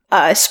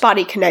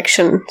spotty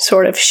connection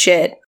sort of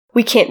shit.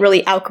 We can't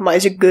really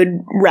alchemize a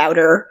good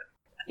router.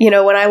 You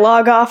know, when I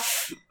log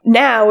off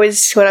now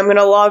is when I'm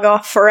gonna log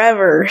off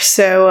forever,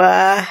 so,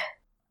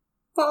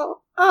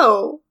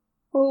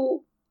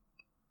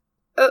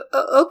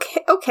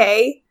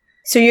 okay.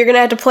 So you're gonna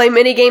have to play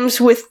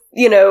minigames with,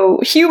 you know,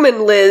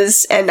 human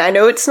Liz, and I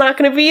know it's not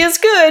gonna be as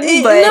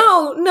good, but...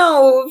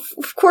 No,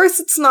 of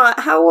course it's not.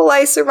 How will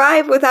I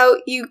survive without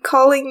you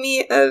calling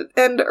me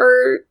and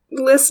our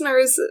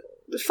listeners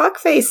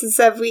fuckfaces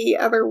every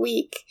other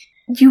week?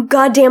 You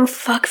goddamn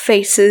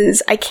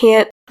fuckfaces. I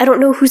don't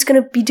know who's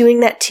gonna be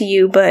doing that to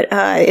you, but,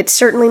 it's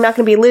certainly not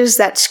gonna be Liz,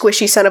 that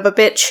squishy son of a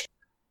bitch.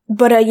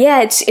 But,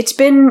 yeah, it's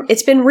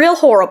been real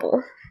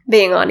horrible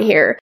being on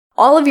here.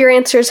 All of your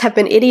answers have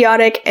been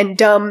idiotic and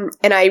dumb,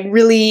 and I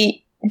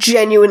really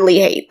genuinely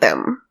hate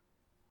them.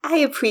 I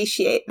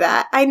appreciate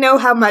that. I know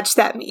how much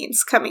that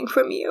means coming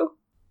from you.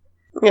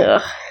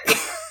 Ugh.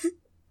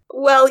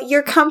 Well,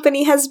 your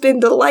company has been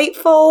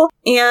delightful,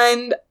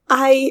 and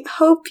I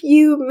hope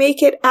you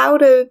make it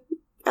out of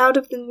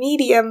the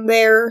medium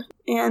there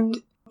and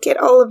get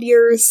all of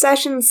your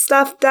session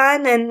stuff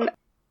done, and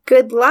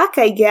good luck,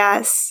 I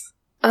guess.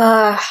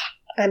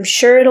 I'm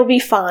sure it'll be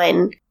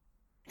fine.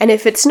 And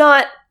if it's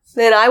not,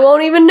 then I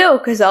won't even know,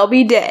 because I'll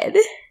be dead.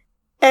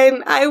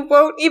 And I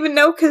won't even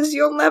know, because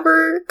you'll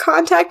never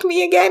contact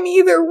me again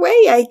either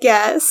way, I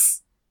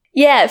guess.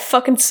 Yeah, it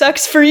fucking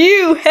sucks for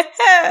you.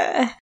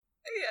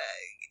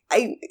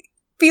 I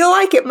feel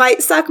like it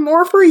might suck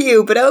more for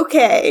you, but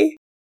okay.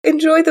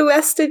 Enjoy the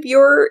rest of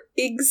your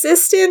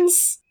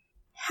existence.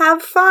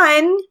 Have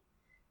fun.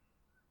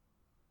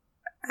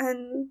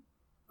 And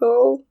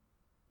we'll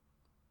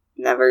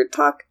never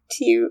talk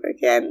to you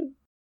again.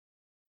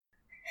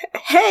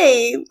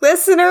 Hey,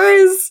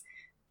 listeners!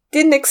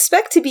 Didn't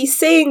expect to be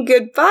saying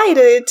goodbye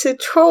to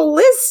Troll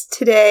Liz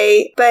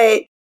today,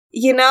 but,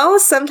 you know,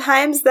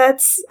 sometimes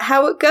that's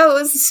how it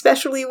goes,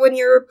 especially when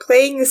you're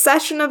playing a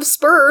session of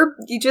Spur.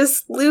 You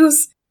just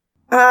lose,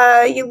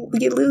 you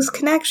lose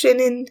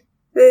connection in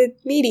the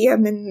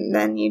medium, and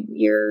then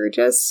you're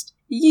just,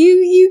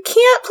 you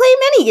can't play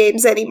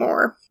minigames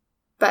anymore.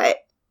 But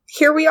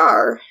here we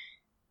are.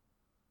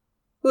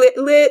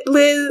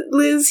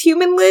 Liz,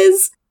 human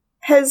Liz?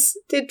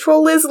 Did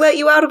Troll Liz let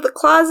you out of the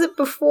closet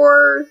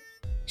before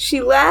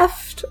she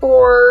left,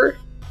 or...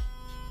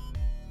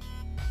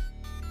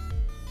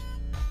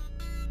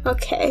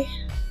 Okay.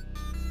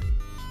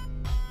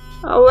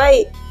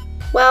 Alright.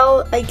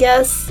 Well, I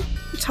guess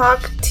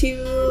talk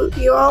to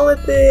you all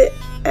at the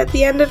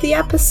end of the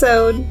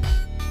episode.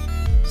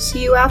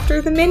 See you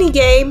after the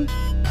minigame.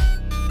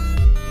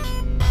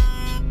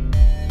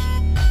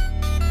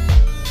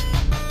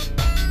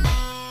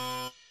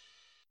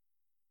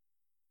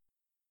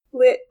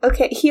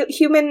 Okay,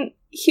 human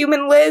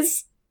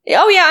Liz?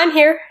 Oh yeah, I'm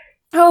here.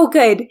 Oh,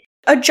 good.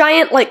 A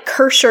giant,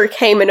 cursor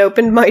came and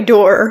opened my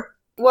door.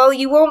 Well,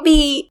 you won't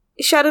be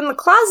shut in the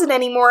closet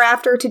anymore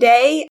after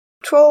today.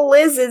 Troll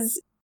Liz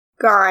is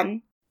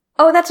gone.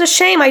 Oh, that's a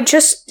shame. I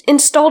just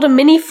installed a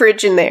mini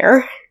fridge in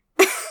there.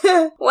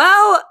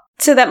 Well...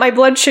 So that my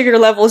blood sugar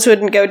levels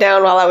wouldn't go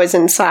down while I was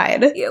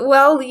inside.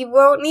 Well, you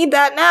won't need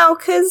that now,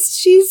 'cause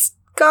she's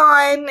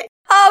gone.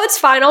 Oh, it's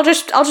fine. I'll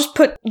just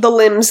put the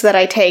limbs that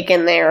I take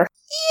in there.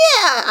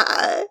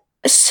 Yeah.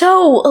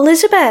 So,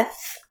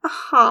 Elizabeth.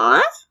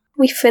 Uh-huh?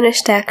 We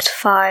finished Act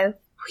 5.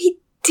 We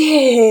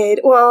did.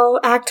 Well,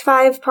 Act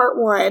 5, Part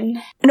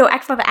 1. No,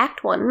 Act 5,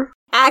 Act 1.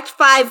 Act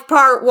 5,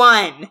 Part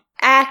 1.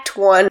 Act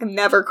 1. I'm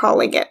never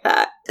calling it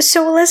that.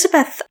 So,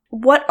 Elizabeth,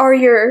 what are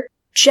your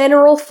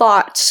general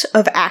thoughts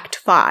of Act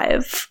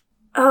 5?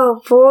 Oh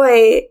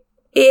boy.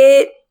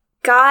 It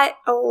got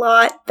a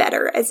lot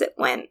better as it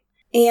went.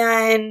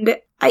 And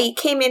I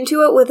came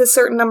into it with a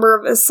certain number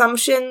of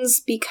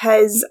assumptions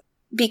because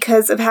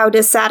of how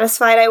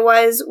dissatisfied I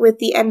was with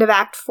the end of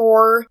Act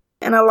 4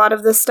 and a lot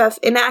of the stuff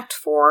in Act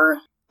 4.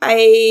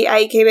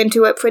 I came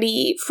into it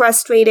pretty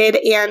frustrated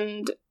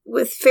and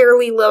with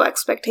fairly low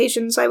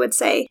expectations, I would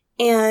say.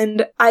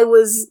 And I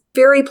was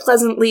very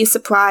pleasantly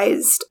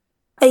surprised.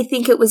 I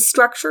think it was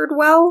structured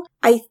well.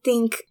 I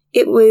think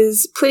it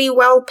was pretty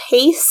well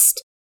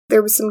paced.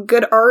 There was some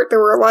good art. There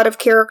were a lot of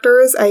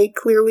characters I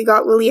clearly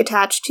got really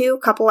attached to. A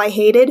couple I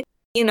hated.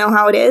 You know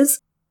how it is.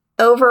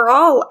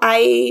 Overall,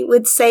 I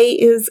would say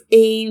is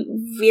a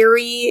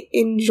very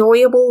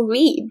enjoyable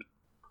read.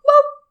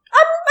 Well,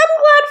 I'm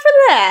glad for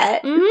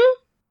that. Mm-hmm.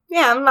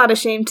 Yeah, I'm not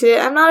ashamed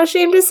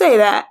to say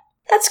that.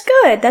 That's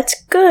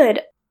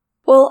good.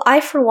 Well, I,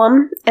 for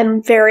one,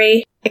 am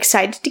very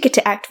excited to get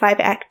to Act 5,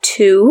 Act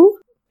 2.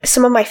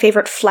 Some of my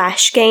favorite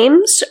Flash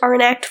games are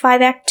in Act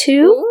 5, Act 2.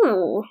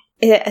 Ooh.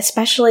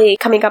 Especially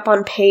coming up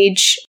on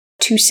page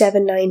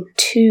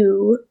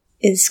 2792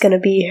 is going to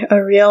be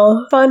a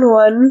real fun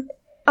one.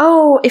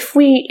 Oh, if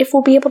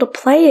we'll be able to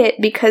play it,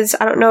 because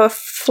I don't know if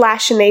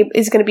Flash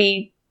is going to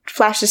be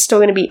Flash is still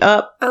going to be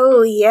up.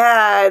 Oh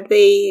yeah,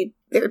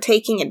 they're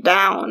taking it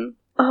down.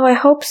 Oh, I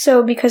hope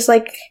so, because,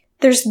 like,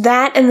 there's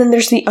that, and then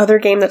there's the other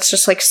game that's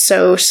just, like,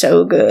 so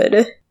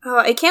good. Oh,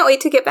 I can't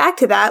wait to get back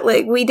to that.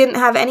 Like, we didn't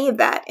have any of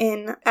that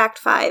in Act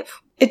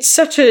 5. It's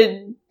such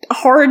a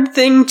hard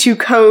thing to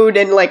code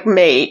and, like,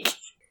 make.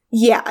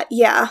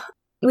 Yeah.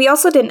 We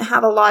also didn't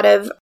have a lot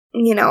of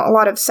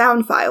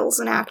sound files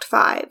in Act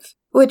 5,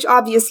 which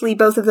obviously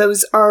both of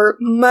those are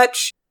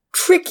much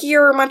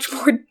trickier, much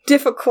more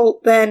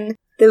difficult than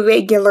the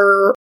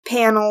regular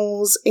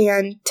panels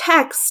and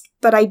text,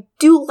 but I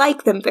do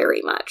like them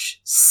very much,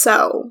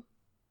 so...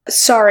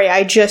 Sorry,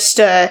 I just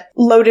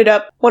loaded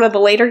up one of the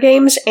later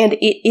games, and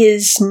it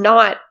is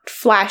not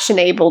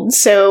Flash-enabled,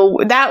 so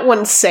that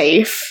one's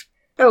safe.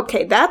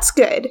 Okay, that's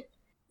good.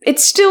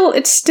 It's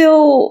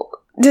still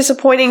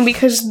disappointing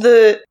because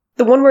the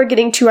one we're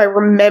getting to, I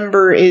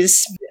remember,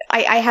 is...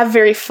 I have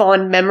very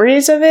fond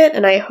memories of it,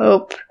 and I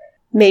hope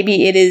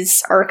maybe it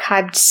is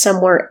archived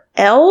somewhere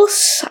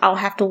else. I'll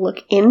have to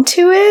look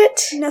into it.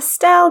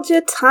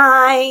 Nostalgia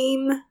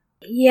time!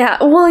 Yeah,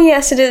 well,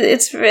 yes, it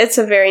is. It's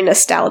a very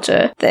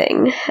nostalgia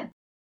thing.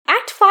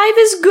 Act 5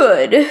 is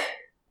good.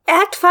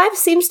 Act 5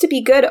 seems to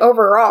be good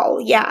overall,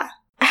 yeah.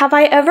 Have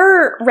I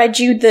ever read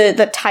you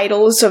the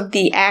titles of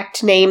the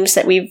act names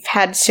that we've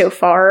had so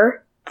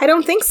far? I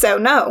don't think so,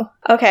 no.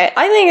 Okay,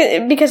 I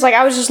think, because, like,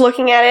 I was just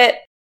looking at it.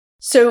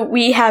 So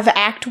we have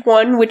Act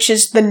 1, which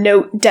is the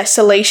Note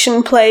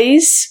Desolation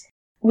plays.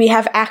 We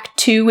have Act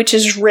 2, which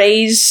is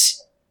Raise...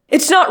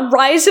 It's not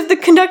Rise of the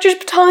Conductor's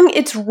Baton,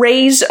 it's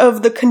Raise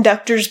of the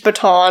Conductor's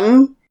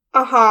Baton.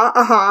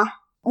 Uh-huh.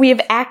 We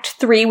have Act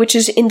 3, which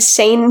is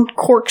Insane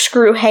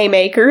Corkscrew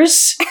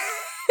Haymakers.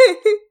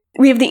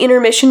 We have the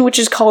intermission, which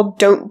is called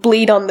Don't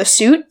Bleed on the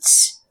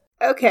Suits.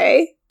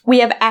 Okay. We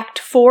have Act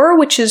 4,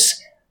 which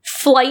is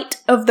Flight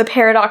of the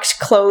Paradox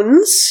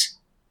Clones.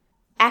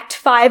 Act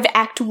 5,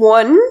 Act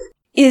 1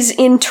 is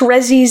in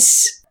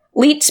Terezi's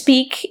Leet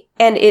Speak,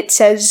 and it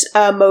says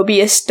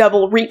Mobius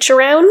double reach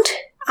around.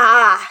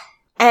 Ah.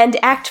 And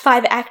Act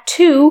 5, Act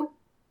 2,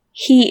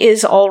 He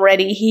Is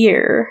Already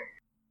Here.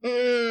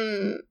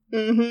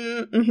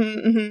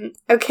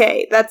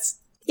 Okay,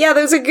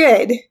 those are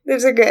good.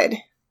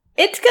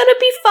 It's gonna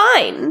be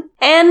fine.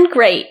 And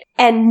great.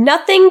 And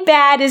nothing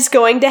bad is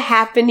going to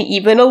happen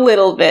even a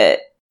little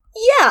bit.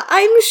 Yeah,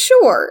 I'm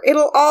sure.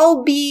 It'll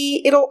all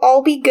be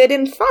good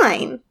and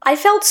fine. I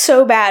felt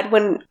so bad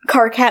when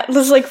Karkat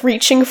was, like,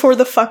 reaching for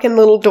the fucking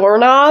little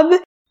doorknob.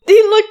 He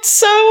looked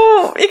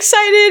so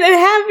excited and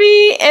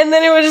happy, and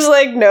then it was just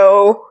like,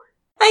 no.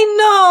 I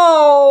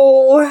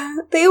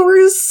know! They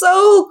were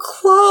so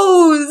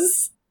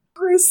close!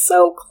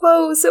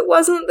 It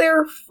wasn't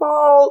their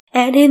fault.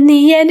 And in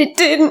the end, it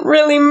didn't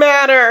really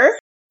matter.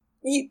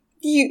 Were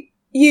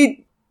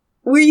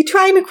you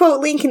trying to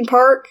quote Linkin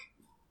Park?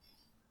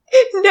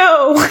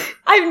 No.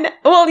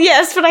 Well,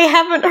 yes, but I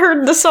haven't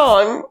heard the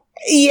song.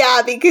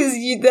 Yeah, because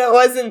that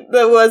wasn't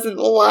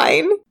the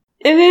line.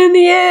 And in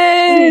the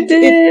end,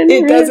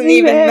 it doesn't really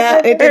even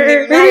matter. It didn't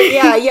even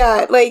matter.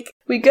 Yeah, like...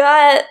 We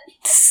got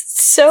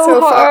so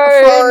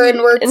hard. Far and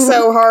worked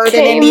so hard,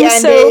 and in the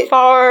end so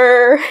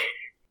far.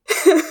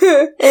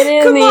 And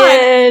in the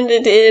end,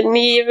 it didn't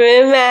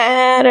even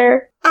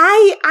matter.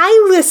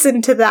 I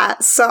listened to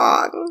that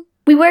song.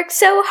 We worked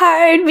so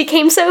hard, we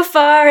came so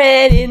far,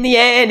 and in the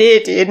end,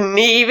 it didn't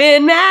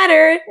even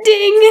matter.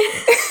 Ding!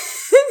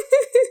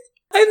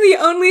 I'm the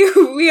only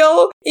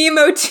real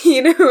emo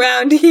teen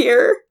around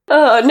here.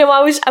 Oh, no,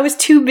 I was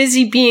too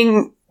busy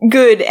being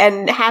good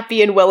and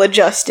happy and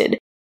well-adjusted.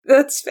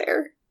 That's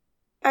fair.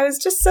 I was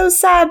just so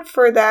sad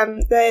for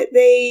them that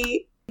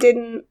they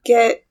didn't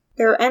get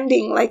their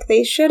ending like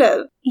they should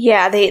have.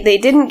 Yeah, they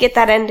didn't get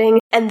that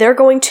ending, and they're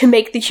going to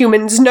make the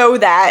humans know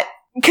that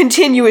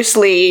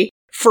continuously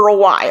for a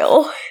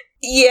while.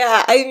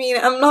 Yeah, I mean,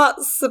 I'm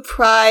not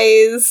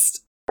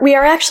surprised. We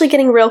are actually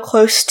getting real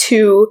close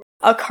to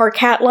a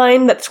Karkat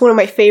line that's one of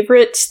my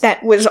favorites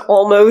that was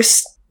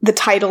almost the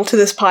title to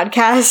this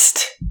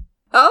podcast.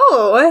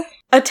 Oh!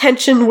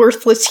 Attention,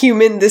 worthless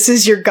human, this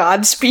is your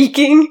god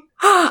speaking.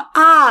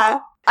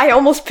 Ah! I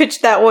almost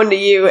pitched that one to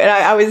you, and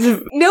I was...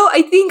 No,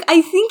 I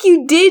think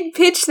you did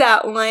pitch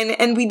that one,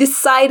 and we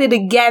decided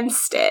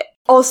against it.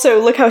 Also,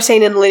 Look How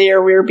Sane and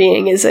Linear We're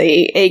Being is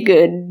a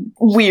good,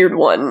 weird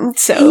one,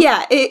 so...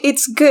 Yeah,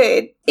 it's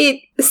good.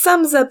 It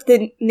sums up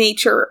the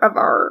nature of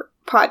our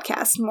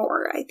podcast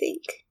more, I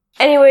think.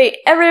 Anyway,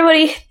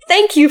 everybody,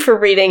 thank you for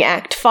reading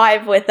Act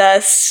 5 with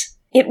us.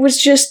 It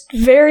was just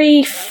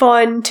very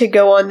fun to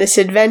go on this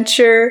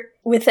adventure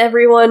with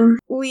everyone.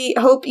 We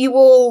hope you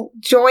will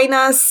join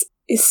us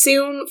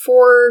soon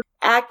for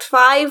Act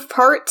 5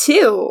 Part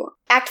 2.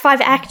 Act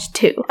 5, Act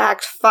 2.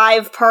 Act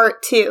 5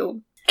 Part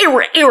 2.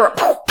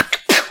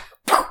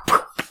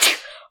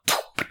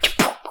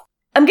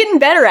 I'm getting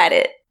better at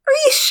it. Are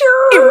you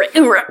sure?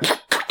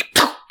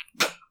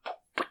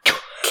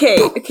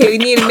 Okay, we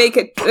need to make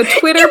a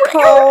Twitter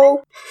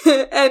poll,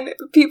 and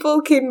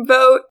people can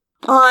vote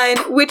on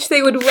which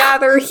they would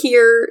rather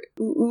hear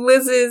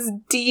Liz's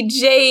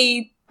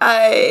DJ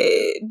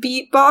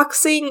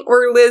beatboxing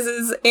or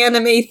Liz's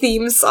anime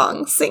theme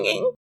song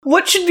singing.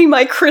 What should be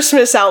my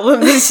Christmas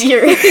album this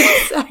year?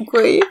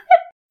 Exactly.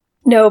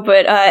 No,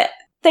 but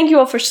thank you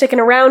all for sticking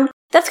around.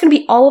 That's going to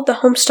be all of the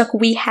Homestuck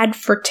we had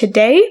for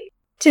today.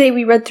 Today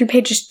we read through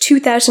pages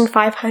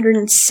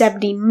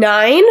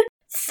 2,579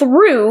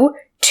 through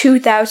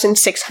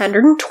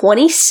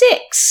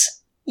 2,626.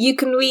 You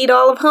can read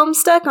all of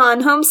Homestuck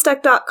on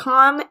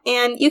Homestuck.com,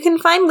 and you can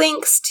find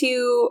links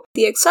to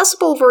the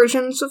accessible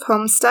versions of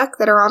Homestuck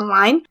that are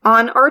online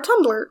on our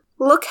Tumblr,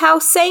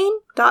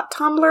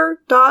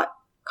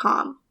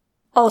 lookhowsane.tumblr.com.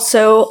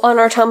 Also, on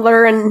our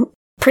Tumblr and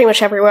pretty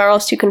much everywhere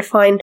else, you can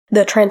find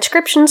the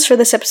transcriptions for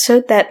this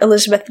episode that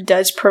Elizabeth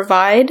does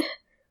provide,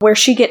 where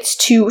she gets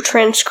to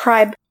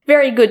transcribe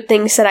very good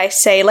things that I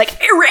say, like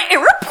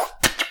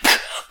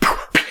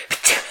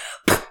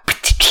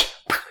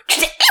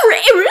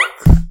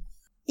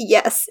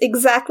Yes,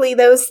 exactly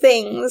those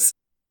things.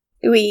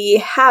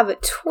 We have a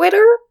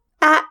Twitter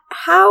at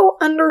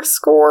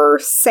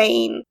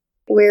how_sane,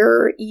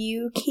 where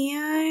you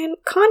can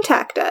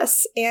contact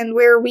us, and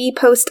where we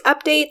post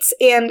updates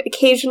and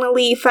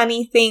occasionally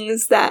funny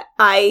things that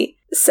I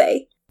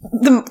say.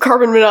 The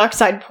carbon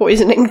monoxide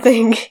poisoning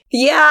thing.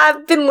 Yeah,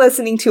 I've been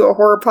listening to a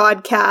horror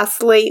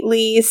podcast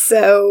lately,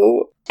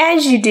 so...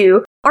 As you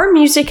do, our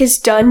music is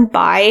done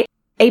by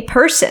a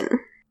person.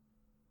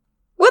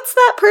 What's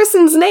that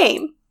person's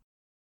name?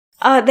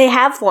 They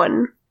have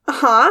one.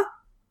 Uh-huh.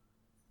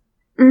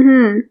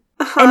 Mm-hmm.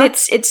 Uh-huh. And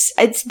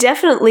it's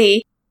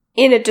definitely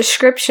in a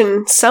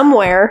description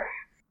somewhere.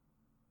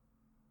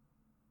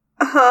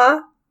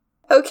 Uh-huh.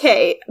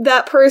 Okay,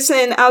 that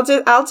person, I'll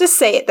just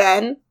say it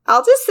then.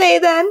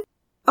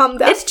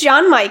 It's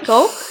John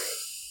Michael.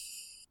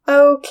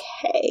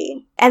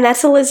 Okay. And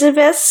that's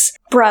Elizabeth's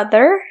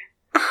brother.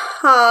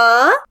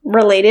 Huh?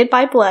 Related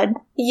by blood.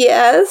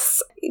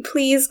 Yes.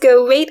 Please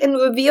go rate and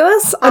review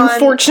us on...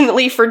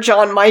 Unfortunately for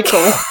John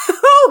Michael.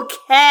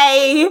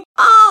 Okay.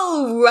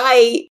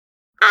 Alright.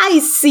 I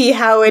see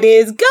how it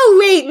is. Go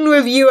rate and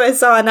review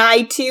us on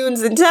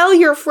iTunes and tell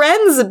your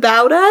friends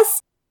about us.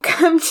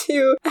 Come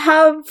to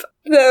have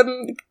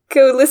them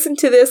go listen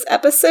to this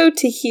episode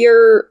to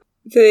hear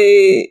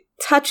the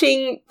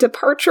touching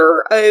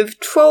departure of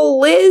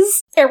Troll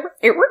Liz,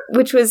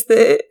 which was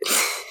the...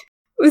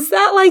 Was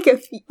that like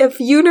a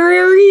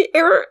funerary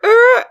error,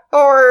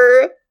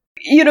 or...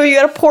 You know, you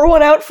gotta pour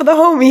one out for the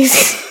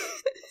homies.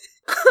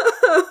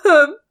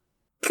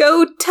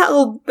 Go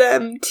tell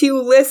them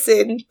to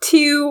listen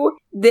to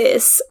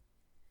this.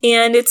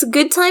 And it's a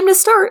good time to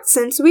start,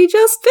 since we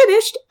just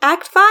finished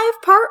Act 5,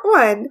 Part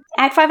 1.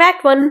 Act 5,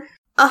 Act 1.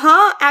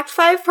 Uh-huh, Act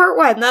 5, Part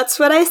 1, that's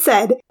what I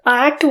said.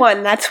 Act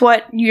 1, that's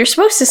what you're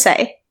supposed to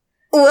say.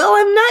 Well,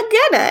 I'm not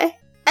gonna.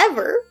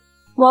 Ever.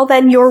 Well,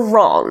 then you're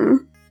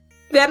wrong.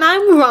 Then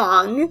I'm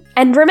wrong.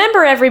 And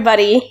remember,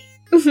 everybody,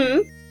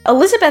 Mm-hmm.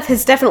 Elizabeth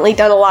has definitely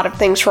done a lot of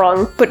things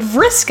wrong, but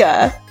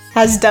Vriska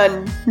has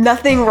done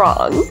nothing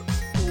wrong.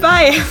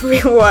 Bye,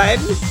 everyone.